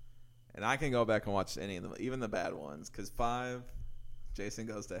 And I can go back and watch any of them, even the bad ones. Because 5, Jason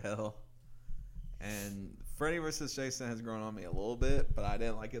Goes to Hell. And Freddy vs. Jason has grown on me a little bit, but I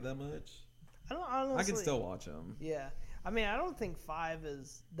didn't like it that much. I can still watch them. Yeah. I mean, I don't think 5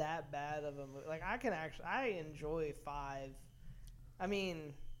 is that bad of a movie. Like, I enjoy 5. I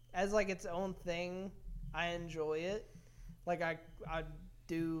mean, as, like, its own thing, I enjoy it. Like, I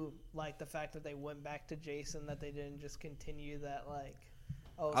do like the fact that they went back to Jason, that they didn't just continue that, like,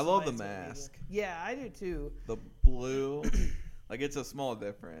 oh, I love the mask. Yeah, I do, too. The blue... Like, it's a small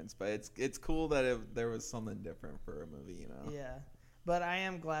difference, but it's cool that there was something different for a movie, Yeah. But I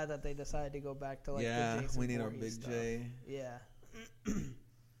am glad that they decided to go back to, like, the Jason we need our Voorhees Big stuff. J. Yeah.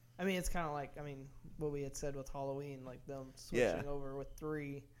 I mean, it's kind of like, what we had said with Halloween, like them switching over with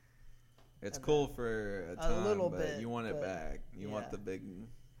 3. It's cool for a time, little but bit, you want it back. You want the big...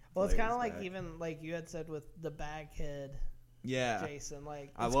 Well, it's kind of like even, like you had said with the Baghead Jason.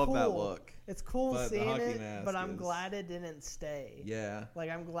 Like, I love that look. It's cool seeing it, but I'm is... glad it didn't stay. Yeah. Like,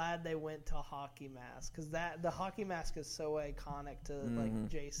 I'm glad they went to hockey mask, because the hockey mask is so iconic to like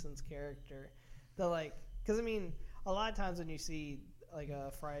Jason's character. Because I mean, a lot of times when you see like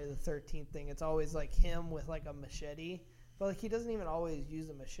a Friday the 13th thing, it's always like him with like a machete. But like, he doesn't even always use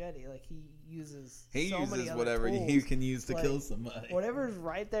a machete. Like, he uses whatever tools. you can use to kill somebody. Whatever's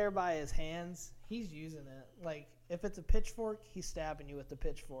right there by his hands, he's using it. Like, if it's a pitchfork, he's stabbing you with the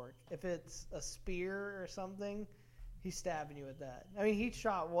pitchfork. If it's a spear or something, he's stabbing you with that. I mean, he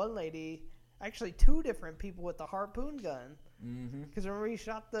shot one lady, actually 2 different people with the harpoon gun. Because remember, he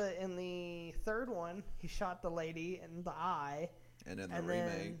shot in the third one, he shot the lady in the eye. And in the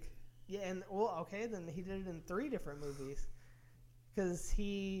remake. Yeah, and then he did it in 3 different movies. Because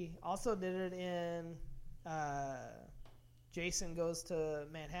he also did it in Jason Goes to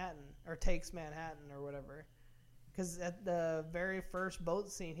Manhattan, or Takes Manhattan, or whatever. Because at the very first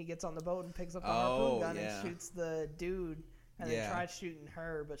boat scene, he gets on the boat and picks up the harpoon gun and shoots the dude, and then tries shooting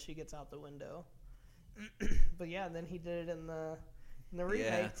her, but she gets out the window. But yeah, then he did it in the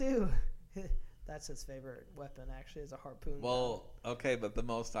remake too. That's his favorite weapon, actually, is a harpoon gun. Well, okay, but the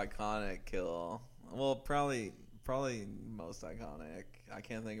most iconic kill. Well, probably most iconic. I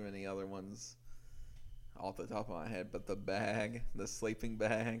can't think of any other ones. off the top of my head, but the sleeping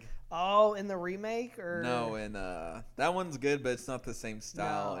bag. Oh, in the remake or No, and that one's good, but it's not the same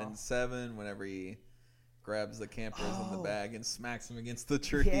style. No. In 7, whenever he grabs the campers in the Oh. bag and smacks them against the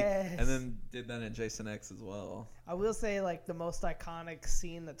tree, Yes. and then did that in Jason X as well. I will say, like, the most iconic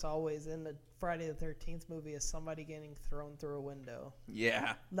scene that's always in the Friday the 13th movie is somebody getting thrown through a window.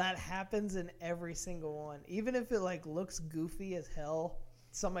 Yeah, That happens in every single one. Even if it, like, looks goofy as hell,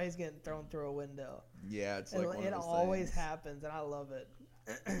 somebody's getting thrown through a window. yeah, it's like one It of those always things. happens, and I love it.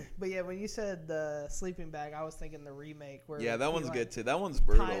 But yeah, when you said the sleeping bag, I was thinking the remake. Where Yeah, that he, one's like, good too. That one's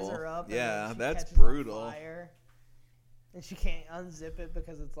brutal. ties her up. And Yeah, then she that's catches on brutal. fire, and she can't unzip it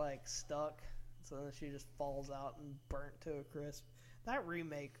because it's like stuck. So then she just falls out and burnt to a crisp. That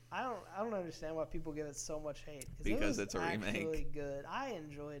remake, I don't understand why people give it so much hate. Because it was it's a remake. actually good. I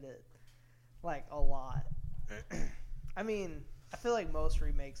enjoyed it like a lot. I mean, I feel like most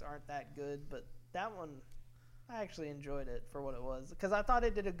remakes aren't that good, but that one, I actually enjoyed it for what it was because I thought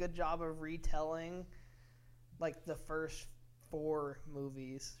it did a good job of retelling like the first 4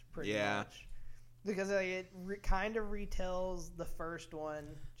 movies pretty Yeah. much. Because like, it kind of retells the first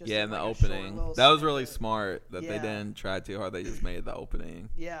one. Just Yeah, in in the like a short opening. little That was really snippet. smart that they Yeah. didn't try too hard. They just made the opening.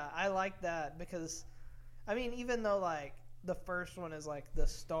 Yeah, I like that because, I mean, even though like the first one is like the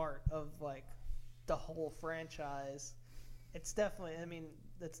start of like the whole franchise, it's definitely, I mean,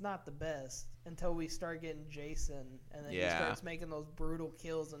 it's not the best until we start getting Jason and then he Yeah. starts making those brutal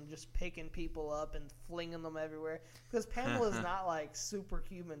kills and just picking people up and flinging them everywhere. Because Pamela's not like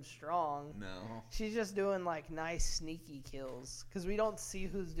superhuman strong. No. She's just doing like nice sneaky kills because we don't see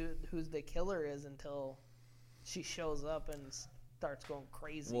who's the killer is until she shows up and starts going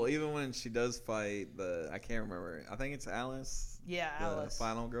crazy. Well, even when she does fight I can't remember. I think it's Alice. Yeah, the Alice.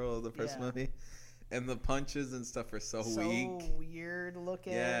 final girl of the first Yeah. movie. And the punches and stuff are so So weak. weird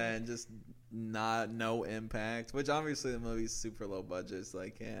looking. Yeah, and just no impact. Which obviously the movie's super low budget, so they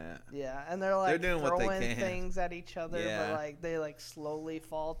can't. Yeah, and they're like doing what they throwing can. things at each other, Yeah. but like they like slowly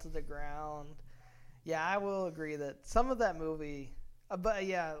fall to the ground. Yeah, I will agree that some of that movie, but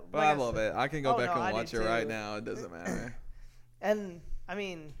yeah, But like I love said- it. I can go Oh, back no, I and do watch it right too. now. It doesn't matter. And I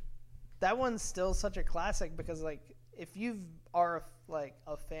mean, that one's still such a classic because like if you are like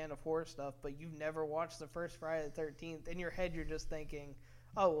a fan of horror stuff, but you've never watched the first Friday the 13th, in your head you're just thinking,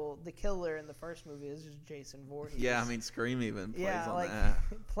 oh well, the killer in the first movie is just Jason Voorhees. Yeah, I mean, Scream even plays yeah, on like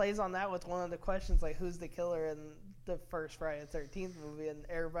that. plays on that with one of the questions like who's the killer in the first Friday the 13th movie, and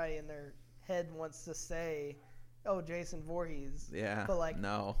everybody in their head wants to say, oh, Jason Voorhees. Yeah, but like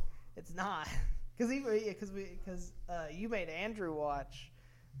no. it's not because you made Andrew watch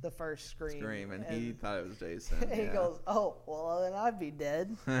the first Scream, And he thought it was Jason. and he yeah. goes, oh well, then I'd be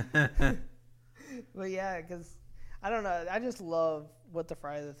dead. But yeah, because I don't know, I just love what the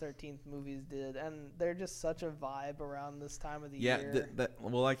Friday the 13th movies did, and they're just such a vibe around this time of the Yeah, year.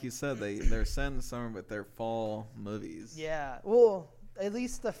 well, like you said, they're set in the summer, but they're fall movies. Yeah, well, at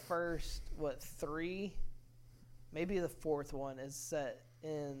least the first 3, maybe the 4th one is set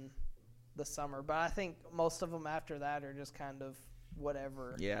in the summer, but I think most of them after that are just kind of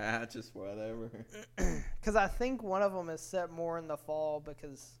whatever. Yeah, just whatever. Because I think one of them is set more in the fall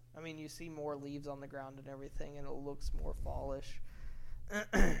because, I mean, you see more leaves on the ground and everything, and it looks more fallish.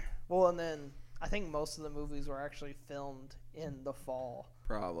 Well, and then I think most of the movies were actually filmed in the fall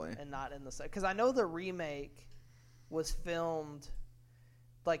Probably. and not in the summer. Because I know the remake was filmed,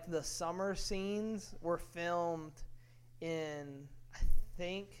 like the summer scenes were filmed in, I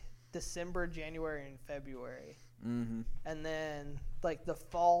think, December, January, and February. Mm-hmm. And then, like, the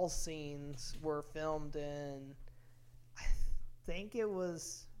fall scenes were filmed in, I think it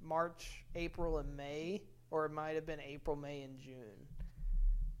was March, April, and May, or it might have been April, May, and June.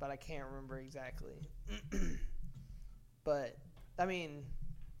 But I can't remember exactly. But, I mean,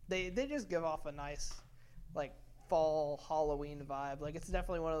 they just give off a nice, like, fall Halloween vibe. Like, it's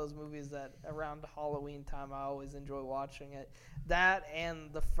definitely one of those movies that around Halloween time I always enjoy watching it. That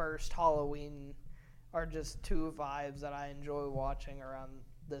and the first Halloween are just 2 vibes that I enjoy watching around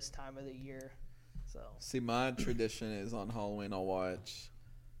this time of the year. So See, my tradition is on Halloween I'll watch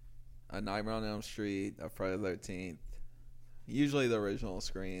A Nightmare on Elm Street, a Friday the 13th, usually the original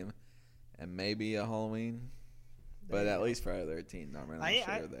Scream, and maybe a Halloween, but at least Friday the 13th. Not really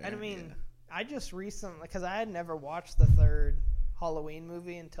sure there. I mean, yeah. I just recently, because I had never watched the 3rd Halloween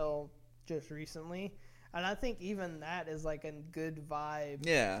movie until just recently, and I think even that is like a good vibe.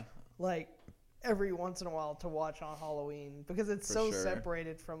 Yeah. Like every once in a while to watch on Halloween because it's For so sure.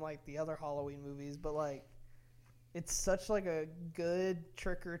 separated from like the other Halloween movies, but like it's such like a good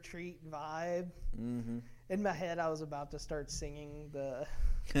trick or treat vibe. Mm-hmm. In my head, I was about to start singing the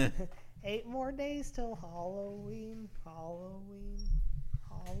 8 more days till Halloween.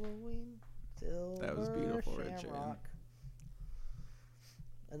 Silver That was beautiful, Shamrock. Richard.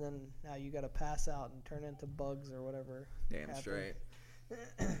 And then now you got to pass out and turn into bugs or whatever. Damn happened. straight.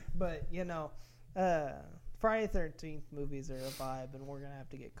 But, Friday the 13th movies are a vibe, and we're going to have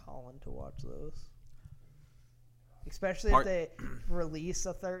to get Colin to watch those. Especially if they release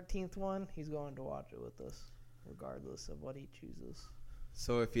a 13th one, he's going to watch it with us, regardless of what he chooses.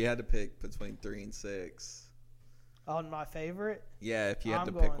 So if you had to pick between 3 and 6. On my favorite? Yeah, if you had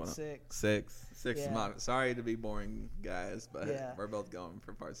to I'm pick going one. 6. 6. 6 is Yeah. my. Sorry to be boring, guys, but Yeah. we're both going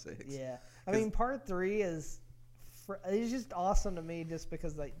for part 6. Yeah. I mean, part 3 is... It's just awesome to me just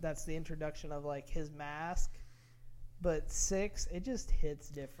because that's the introduction of, his mask. But 6, it just hits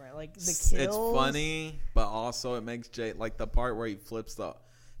different. The kills... It's funny, but also it makes Jay... the part where he flips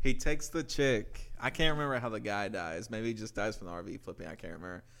he takes the chick. I can't remember how the guy dies. Maybe he just dies from the RV flipping. I can't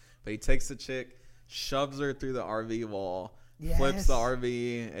remember. But he takes the chick, shoves her through the RV wall, flips the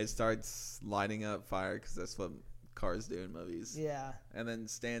RV, it starts lighting up fire because that's what cars do in movies. Yeah. And then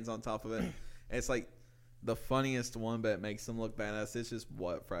stands on top of it. It's the funniest one, but it makes him look badass. It's just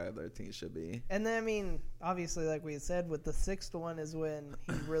what Friday the 13th should be. And then, obviously, like we said, with the 6th one is when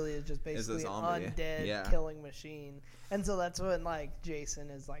he really is just basically an undead killing machine. And so that's when,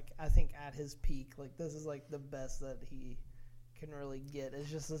 Jason is, I think at his peak. This is, the best that he can really get. It's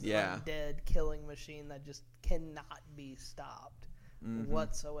just this undead killing machine that just cannot be stopped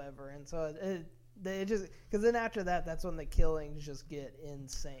whatsoever. And so it just... Because then after that, that's when the killings just get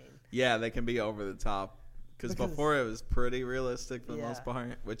insane. Yeah, they can be over the top. Because before it was pretty realistic for the most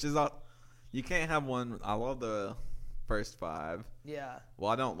part, which is you can't have one. I love the first 5. Yeah.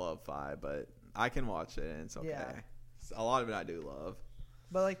 Well, I don't love 5, but I can watch it and it's okay. Yeah. A lot of it I do love.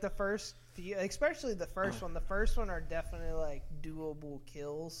 But the first few, especially the first one, are definitely doable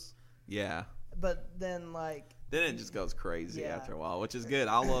kills. Yeah. But then then it just goes crazy after a while, which is good.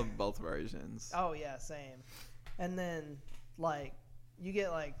 I love both versions. Oh yeah, same. And then you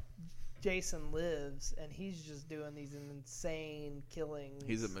get Jason Lives, and he's just doing these insane killings.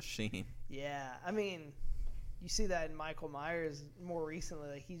 He's a machine. Yeah. I mean, you see that in Michael Myers more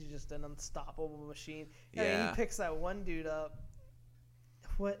recently. He's just an unstoppable machine. Yeah. I mean, he picks that one dude up.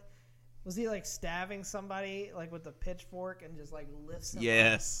 What? Was he stabbing somebody with a pitchfork and just lifts him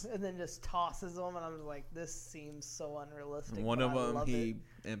up and then just tosses them? And I'm just this seems so unrealistic. One of them, he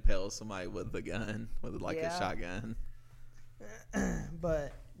impales somebody with a gun, with a shotgun.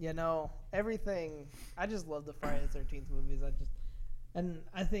 But everything. I just love the Friday the 13th movies.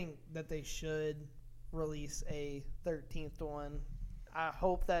 I think that they should release a 13th one. I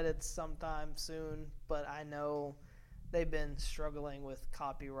hope that it's sometime soon, but I know they've been struggling with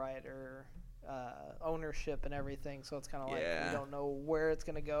copyright or ownership and everything, so it's kind of we don't know where it's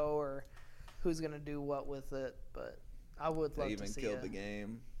going to go or who's going to do what with it, but I would love to see it. They even killed the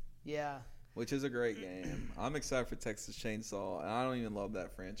game. Yeah. Which is a great game. I'm excited for Texas Chainsaw, and I don't even love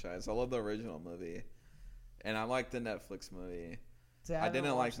that franchise. I love the original movie, and I like the Netflix movie. See, I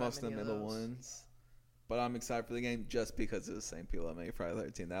didn't like most of the middle ones, but I'm excited for the game just because it's the same people that made Friday the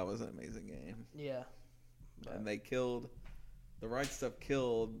 13th. That was an amazing game. Yeah. And they killed... The right stuff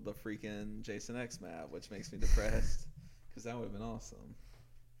killed the freaking Jason X map, which makes me depressed, because that would have been awesome.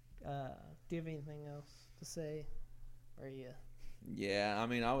 Do you have anything else to say? Or Yeah, I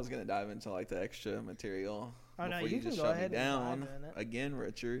mean, I was going to dive into the extra material. Oh, no, you can just go shut ahead me down. and dive in it. Again,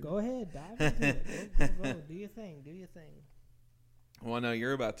 Richard. Go ahead, dive into it. Go. Do your thing. Well, no,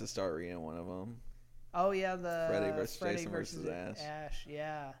 you're about to start reading one of them. Oh, yeah, the Freddy Jason versus Ash,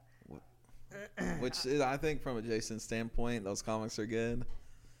 yeah. Which is, I think from a Jason standpoint, those comics are good.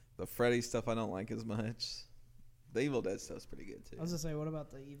 The Freddy stuff I don't like as much. The Evil Dead stuff's pretty good, too. I was going to say, what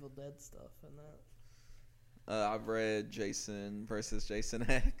about the Evil Dead stuff in that? I've read Jason versus Jason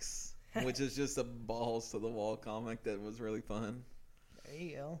X, which is just a balls-to-the-wall comic that was really fun. There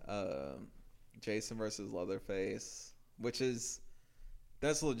you go. Jason versus Leatherface, which is...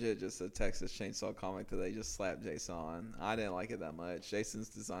 That's legit just a Texas Chainsaw comic that they just slapped Jason on. I didn't like it that much. Jason's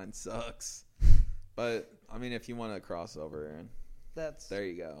design sucks. But, I mean, if you want a crossover, there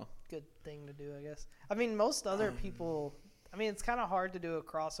you go. Good thing to do, I guess. I mean, most other people... I mean, it's kind of hard to do a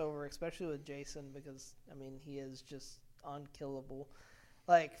crossover, especially with Jason, because, I mean, he is just unkillable.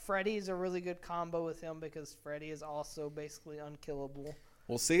 Freddy's a really good combo with him because Freddy is also basically unkillable.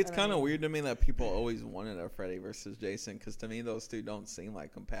 Well, see, it's kind of weird to me that people always wanted a Freddy versus Jason, because to me, those two don't seem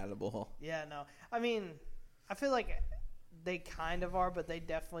compatible. Yeah, no. I mean, I feel like they kind of are, but they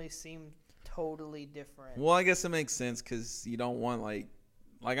definitely seem totally different. Well, I guess it makes sense, because you don't want,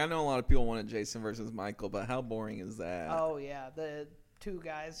 I know a lot of people wanted Jason versus Michael, but how boring is that? Oh, yeah. The two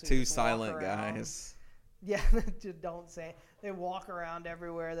guys who Two just walk silent around. guys. Yeah, just don't say. They walk around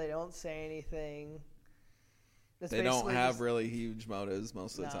everywhere. They don't say anything. It's They don't basically have just, really huge motives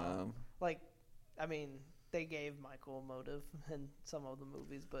most of the No. time. like, I mean, they gave Michael a motive in some of the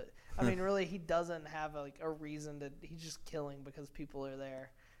movies, but I mean, really, he doesn't have like a reason to. He's just killing because people are there.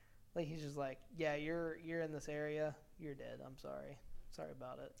 Like he's just like, yeah, you're in this area. You're dead. I'm sorry. Sorry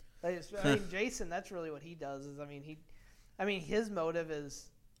about it. I mean, Jason. That's really what he does. Is I mean, his motive is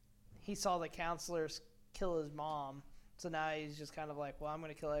he saw the counselors kill his mom, so now he's just kind of like, well, I'm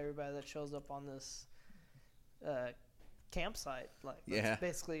going to kill everybody that shows up on this campsite. Like, that's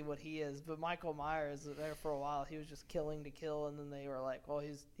basically what he is. But Michael Myers, there for a while, he was just killing to kill, and then they were like, well,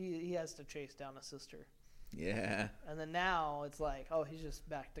 he has to chase down a sister. Yeah. And then now it's like, oh, he's just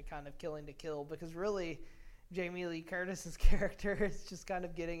back to kind of killing to kill, because really Jamie Lee Curtis's character is just kind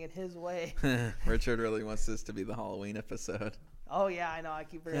of getting in his way. Richard really wants this to be the Halloween episode. Oh yeah, I know. I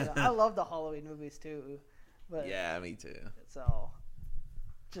keep bringing it up. I love the Halloween movies too. But Yeah, me too. So,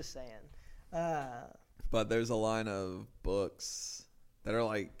 just saying. But there's a line of books that are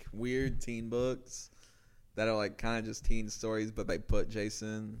like weird teen books that are like kind of just teen stories, but they put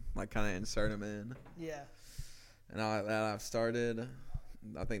Jason, like kind of insert him in. Yeah. And that I've started.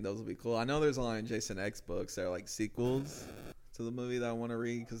 I think those will be cool. I know there's a line of Jason X books that are like sequels to the movie that I want to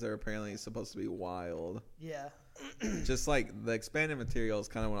read because they're apparently supposed to be wild. Yeah. Just like the expanded material is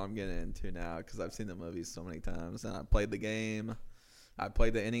kind of what I'm getting into now because I've seen the movies so many times and I played the game. I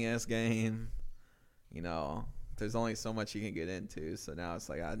played the NES game. You know, there's only so much you can get into. So now it's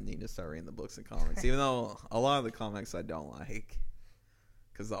like I need to start reading the books and comics, even though a lot of the comics I don't like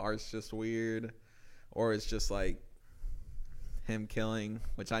because the art's just weird or it's just like him killing,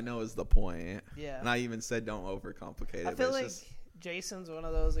 which I know is the point. Yeah. And I even said don't overcomplicate it. I feel but like it's just, Jason's one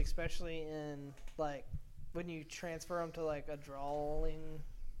of those, especially in like when you transfer him to like a drawing,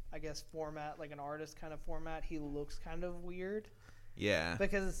 I guess, format, like an artist kind of format, he looks kind of weird. yeah.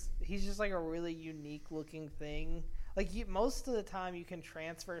 Because he's just like a really unique looking thing. Like most of the time you can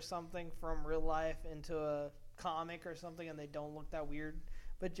transfer something from real life into a comic or something and they don't look that weird.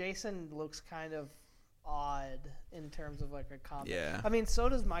 But Jason looks kind of odd in terms of like a comic. Yeah. I mean, so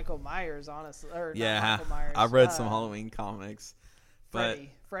does Michael Myers, honestly. Or Yeah. not Michael Myers. I've read some Halloween comics. But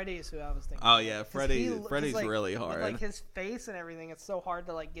Freddy is who I was thinking. oh of. yeah, 'Cause Freddy's like, really with, hard. like his face and everything, it's so hard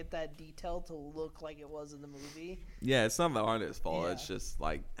to like get that detail to look like it was in the movie. Yeah, it's not the artist's fault. Yeah. It's just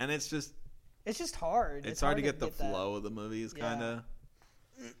like, and it's just It's just hard. it's hard to get the that. flow of the movies, Yeah. kind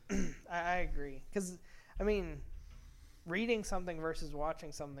of. I agree. Because, I mean, reading something versus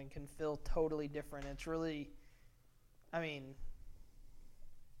watching something can feel totally different. It's really, I mean,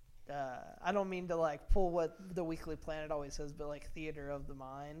 I don't mean to like pull what the Weekly Planet always says, but like theater of the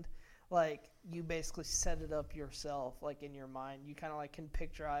mind. Like you basically set it up yourself, like in your mind. You kind of like can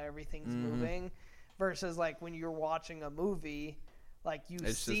picture how everything's moving, versus like when you're watching a movie, like you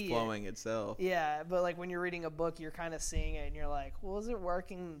It's see just flowing itself. Yeah, but like when you're reading a book, you're kind of seeing it, and you're like, well, is it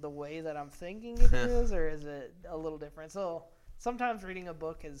working the way that I'm thinking it is, or is it a little different? So sometimes reading a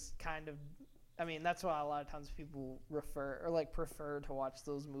book is kind of, I mean, that's why a lot of times people prefer to watch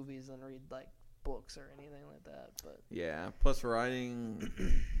those movies than read like books or anything like that. But Yeah. Plus, writing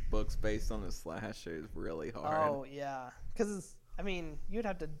books based on a slasher is really hard. oh yeah, because I mean, you'd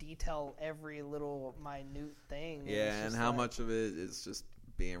have to detail every little minute thing. And yeah, it's and just how like- much of it is just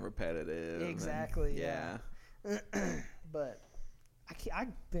being repetitive. and- Exactly, yeah. But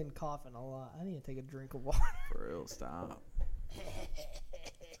I've been coughing a lot. I need to take a drink of water. For real, stop.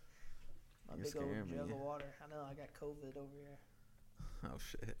 A You're big old scaring me. jug of water. I know I got COVID over here. Oh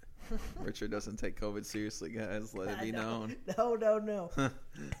shit. Richard doesn't take COVID seriously, guys. Let it be known. No.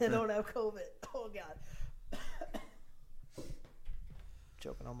 I don't have COVID. Oh god.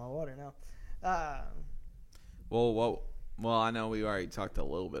 Choking on my water now. Well, I know we already talked a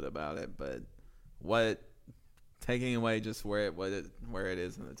little bit about it, but what, taking away just where it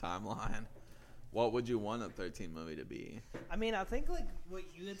is in the timeline, what would you want a 13 movie to be? I mean, I think like what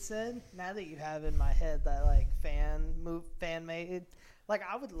you had said. Now that you have in my head that like fan made, like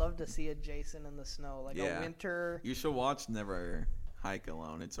I would love to see a Jason in the snow, like Yeah. a winter. You should watch Never Hike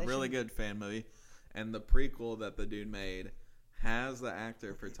Alone. It's a They really should- good fan movie, and the prequel that the dude made has the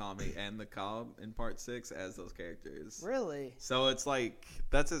actor for Tommy and the Cobb in Part 6 as those characters. Really, So it's like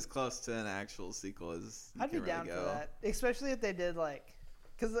that's as close to an actual sequel as you I'd be can down really for go. that, especially if they did like,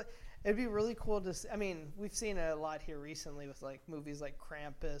 because it'd be really cool to. I mean, we've seen it a lot here recently with like movies like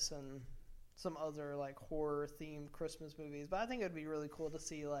Krampus and some other like horror themed Christmas movies, but I think it'd be really cool to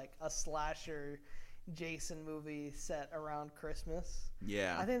see like a slasher Jason movie set around Christmas.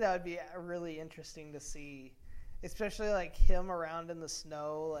 Yeah. I think that would be really interesting to see. especially like him around in the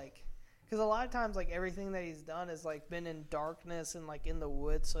snow, like because a lot of times like everything that he's done is like been in darkness and like in the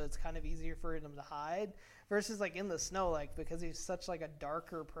woods, so it's kind of easier for him to hide versus like in the snow, like because he's such like a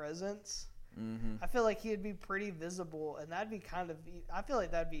darker presence. I feel like he'd be pretty visible, and that'd be kind of. I feel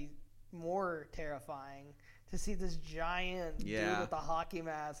like that'd be more terrifying to see this giant dude with a hockey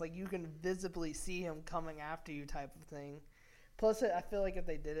mask, like you can visibly see him coming after you, type of thing. Plus, I feel like if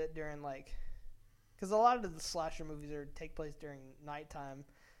they did it during like, because a lot of the slasher movies take place during nighttime,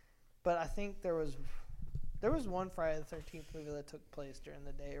 but I think there was one Friday the 13th movie that took place during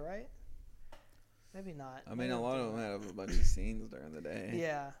the day, right? Maybe not. I mean, a lot of them have a bunch of scenes during the day.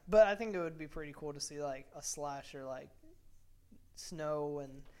 Yeah, but I think it would be pretty cool to see like a slasher, like snow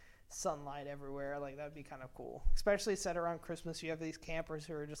and sunlight everywhere. Like that'd be kind of cool, especially set around Christmas. You have these campers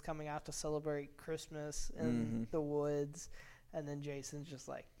who are just coming out to celebrate Christmas in the woods. And then Jason's just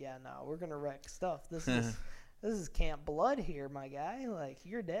like, yeah, no, we're gonna wreck stuff. This is Camp Blood here, my guy. Like,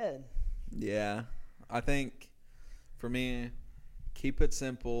 you're dead. Yeah, I think for me, keep it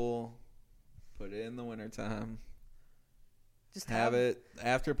simple. Put it in the wintertime. Just have it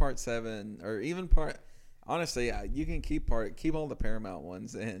after part 7 or even part. Honestly, you can keep all the Paramount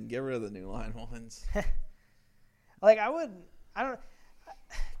ones and get rid of the New Line ones. Like I don't,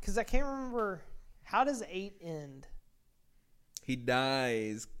 because I can't remember, how does 8 end? He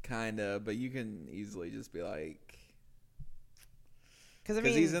dies, kind of, but you can easily just be like... Because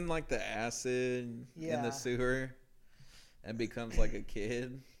he's in, like, the acid in the sewer and becomes, like, a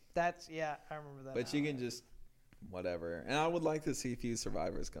kid. I remember that. But you can just... Whatever. And I would like to see a few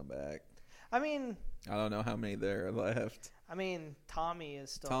survivors come back. I mean... I don't know how many there are left. I mean, Tommy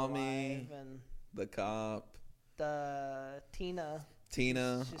is still alive. And the cop.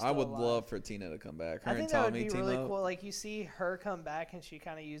 Tina, I would love for Tina to come back. I think that would be really cool. Like, you see her come back and she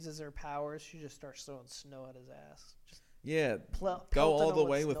kind of uses her powers. She just starts throwing snow at his ass. Go all the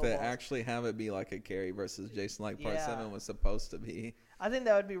way with it. Actually have it be like a Carrie versus Jason, like part 7 was supposed to be. I think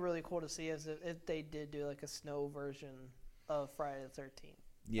that would be really cool to see if they did do like a snow version of Friday the 13th.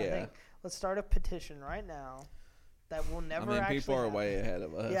 Yeah. I think, let's start a petition right now. That will never actually people are happen. way ahead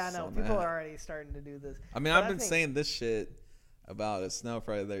of us. Yeah, I know. People are already starting to do this. I mean, I've been saying this shit about a Snow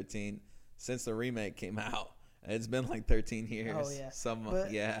Friday the 13th since the remake came out. It's been like 13 years. Oh,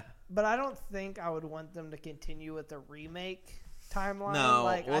 yeah. But I don't think I would want them to continue with the remake timeline. No,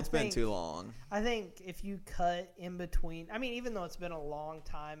 it's been too long. I think if you cut in between... I mean, even though it's been a long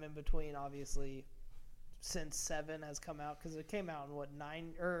time in between, obviously, since 7 has come out, because it came out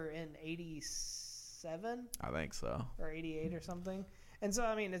in 87? I think so. Or 88 or something. And so,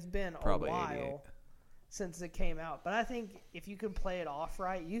 I mean, it's been probably a while 88. Since it came out. But I think if you can play it off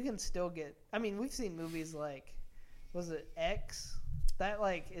right, you can still get... I mean, we've seen movies like... Was it X? That,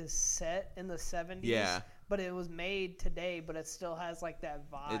 like, is set in the 70s. Yeah. But it was made today, but it still has, like,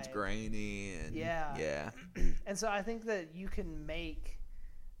 that vibe. It's grainy. And yeah. And so I think that you can make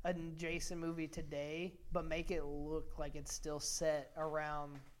a Jason movie today, but make it look like it's still set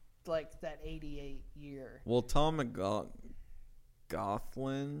around, like, that 88 year. Well, Tom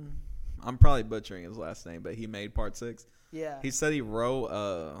McGoughlin... I'm probably butchering his last name, but he made part 6. Yeah. He said he wrote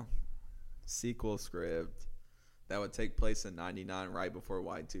a sequel script that would take place in 99 right before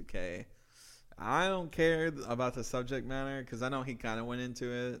Y2K. I don't care about the subject matter because I know he kind of went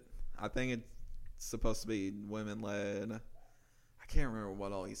into it. I think it's supposed to be women-led. I can't remember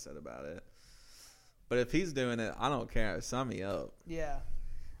what all he said about it. But if he's doing it, I don't care. Sign me up. Yeah.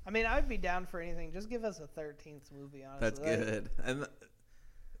 I mean, I'd be down for anything. Just give us a 13th movie, honestly. That's good. And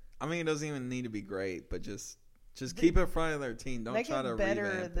I mean, it doesn't even need to be great, but just keep it Friday the 13th. Don't try to revamp it. Make it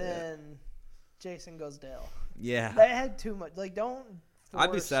better than Jason Goes to Hell. Yeah. They had too much. Like, don't force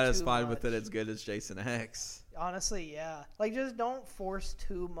I'd be satisfied with it as good as Jason X. Honestly, yeah. Like, just don't force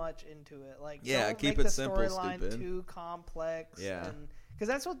too much into it. Like, don't keep make it the simple, storyline stupid. Too complex. Yeah. Because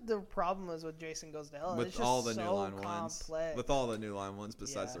that's what the problem is with Jason Goes to Hell. With it's just all the so New Line complex. ones. With all the New Line ones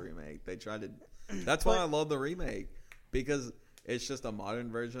besides the remake. They tried to... That's why I love the remake. Because... It's just a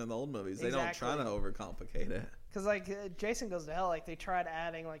modern version of the old movies. They don't try to overcomplicate it. Because, like, Jason Goes to Hell, like, they tried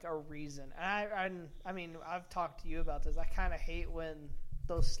adding, like, a reason. And I mean, I've talked to you about this. I kind of hate when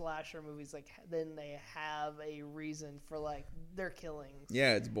those slasher movies, like, then they have a reason for, like, their killings.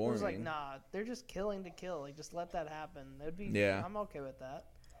 Yeah, it's boring. It's like, nah, they're just killing to kill. Like, just let that happen. It'd be, I'm okay with that.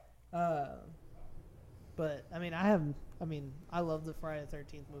 But, I mean, I love the Friday the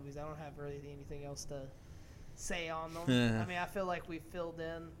 13th movies. I don't have really anything else to say on them. I mean, I feel like we filled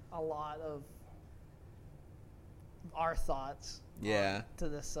in a lot of our thoughts to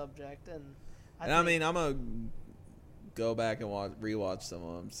this subject. And I mean, I'm going to go back and rewatch some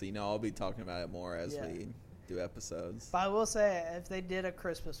of them. So, I'll be talking about it more as we do episodes. But I will say, if they did a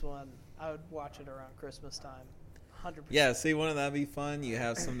Christmas one, I would watch it around Christmas time. 100%. Yeah, see, wouldn't that be fun? You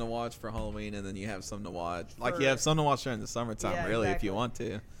have some to watch for Halloween, and then you have some to watch. Like, you have some to watch during the summertime, Yeah, really, exactly. if you want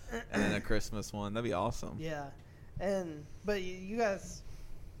to. And then a Christmas one. That'd be awesome. Yeah. But you guys,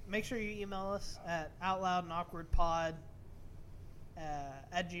 make sure you email us at outloudandawkwardpod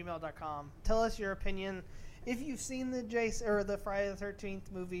at gmail.com. Tell us your opinion. If you've seen the Friday the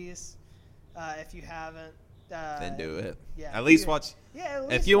 13th movies, if you haven't, Then do it. Yeah. At least watch. Yeah. At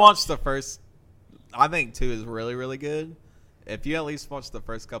least If you watch the first, I think 2 is really, really good. If you at least watch the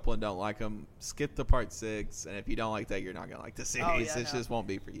first couple and don't like them, skip to part 6. And if you don't like that, you're not gonna like the series. It just won't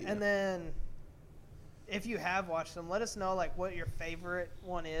be for you. And then, if you have watched them, let us know like what your favorite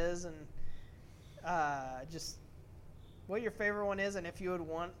one is, and just what your favorite one is, and if you would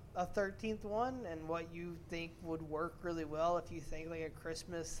want a 13th one, and what you think would work really well. If you think like a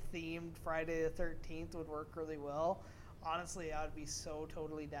Christmas themed Friday the 13th would work really well, honestly, I would be so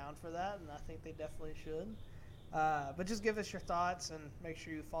totally down for that, and I think they definitely should. But just give us your thoughts, and make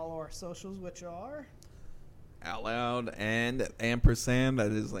sure you follow our socials, which are Out Loud and ampersand.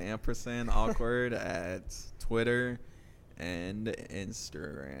 That is the ampersand awkward at Twitter and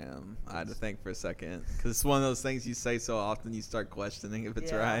Instagram. I had to think for a second because it's one of those things you say so often you start questioning if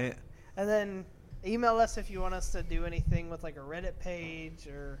it's right. And then email us if you want us to do anything with like a Reddit page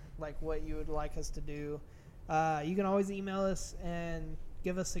or like what you would like us to do. You can always email us and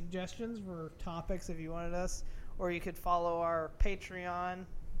give us suggestions for topics if you wanted us, or you could follow our Patreon.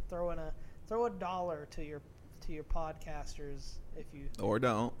 Throw $1 to your podcasters if you, Or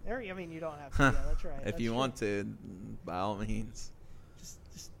don't. or I mean, you don't have to. Yeah, that's right. If you want to, by all means.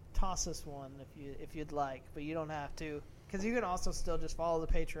 Just toss us one if you'd like, but you don't have to, because you can also still just follow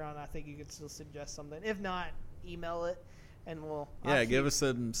the Patreon. I think you could still suggest something. If not, email it, and give us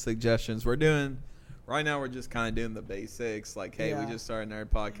some suggestions. Right now we're just kind of doing the basics. Like, hey, we just started our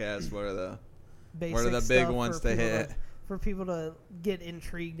podcast. What are the big ones to hit? For people to get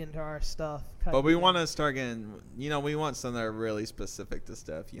intrigued into our stuff. But we want to start getting, we want some that are really specific to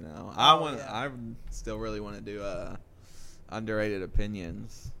stuff, I still really want to do underrated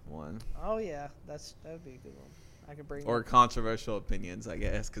opinions one. Oh, yeah. That would be a good one. I could bring or controversial opinions, I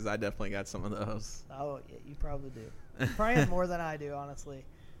guess, because I definitely got some of those. Oh, yeah, you probably do. Probably have more than I do, honestly.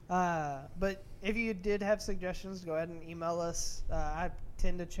 But if you did have suggestions, go ahead and email us. I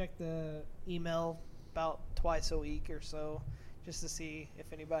tend to check the email about twice a week or so, just to see if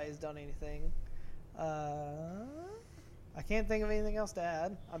anybody's done anything. I can't think of anything else to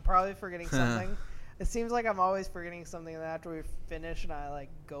add. I'm probably forgetting something. It seems like I'm always forgetting something, and after we finish and I like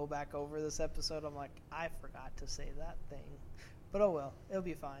go back over this episode, I'm like, I forgot to say that thing. But oh well, it'll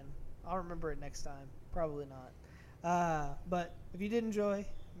be fine. I'll remember it next time. Probably not. But if you did enjoy,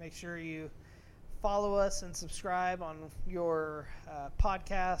 make sure you follow us and subscribe on your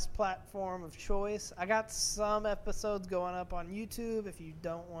podcast platform of choice. I got some episodes going up on YouTube if you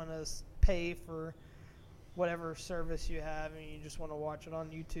don't want to pay for whatever service you have and you just want to watch it on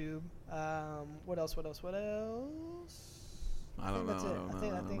YouTube. What else? I don't know.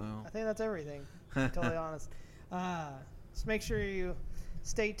 I think that's everything, to be totally honest. So make sure you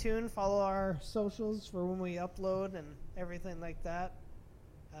stay tuned. Follow our socials for when we upload and everything like that.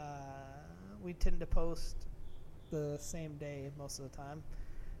 We tend to post the same day most of the time.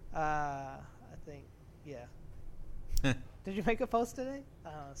 I think, yeah. Did you make a post today? I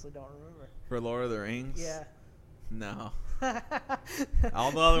honestly don't remember. For Lord of the Rings? Yeah. No.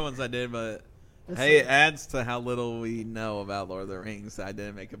 All the other ones I did, but it adds to how little we know about Lord of the Rings. I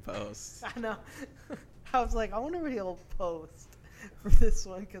didn't make a post. I know. I was like, I wonder what he'll post for this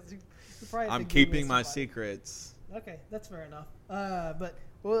one, because I'm keeping my secrets. Okay, that's fair enough. But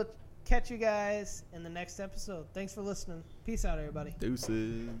we'll catch you guys in the next episode. Thanks for listening. Peace out, everybody.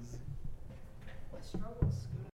 Deuces. My struggles.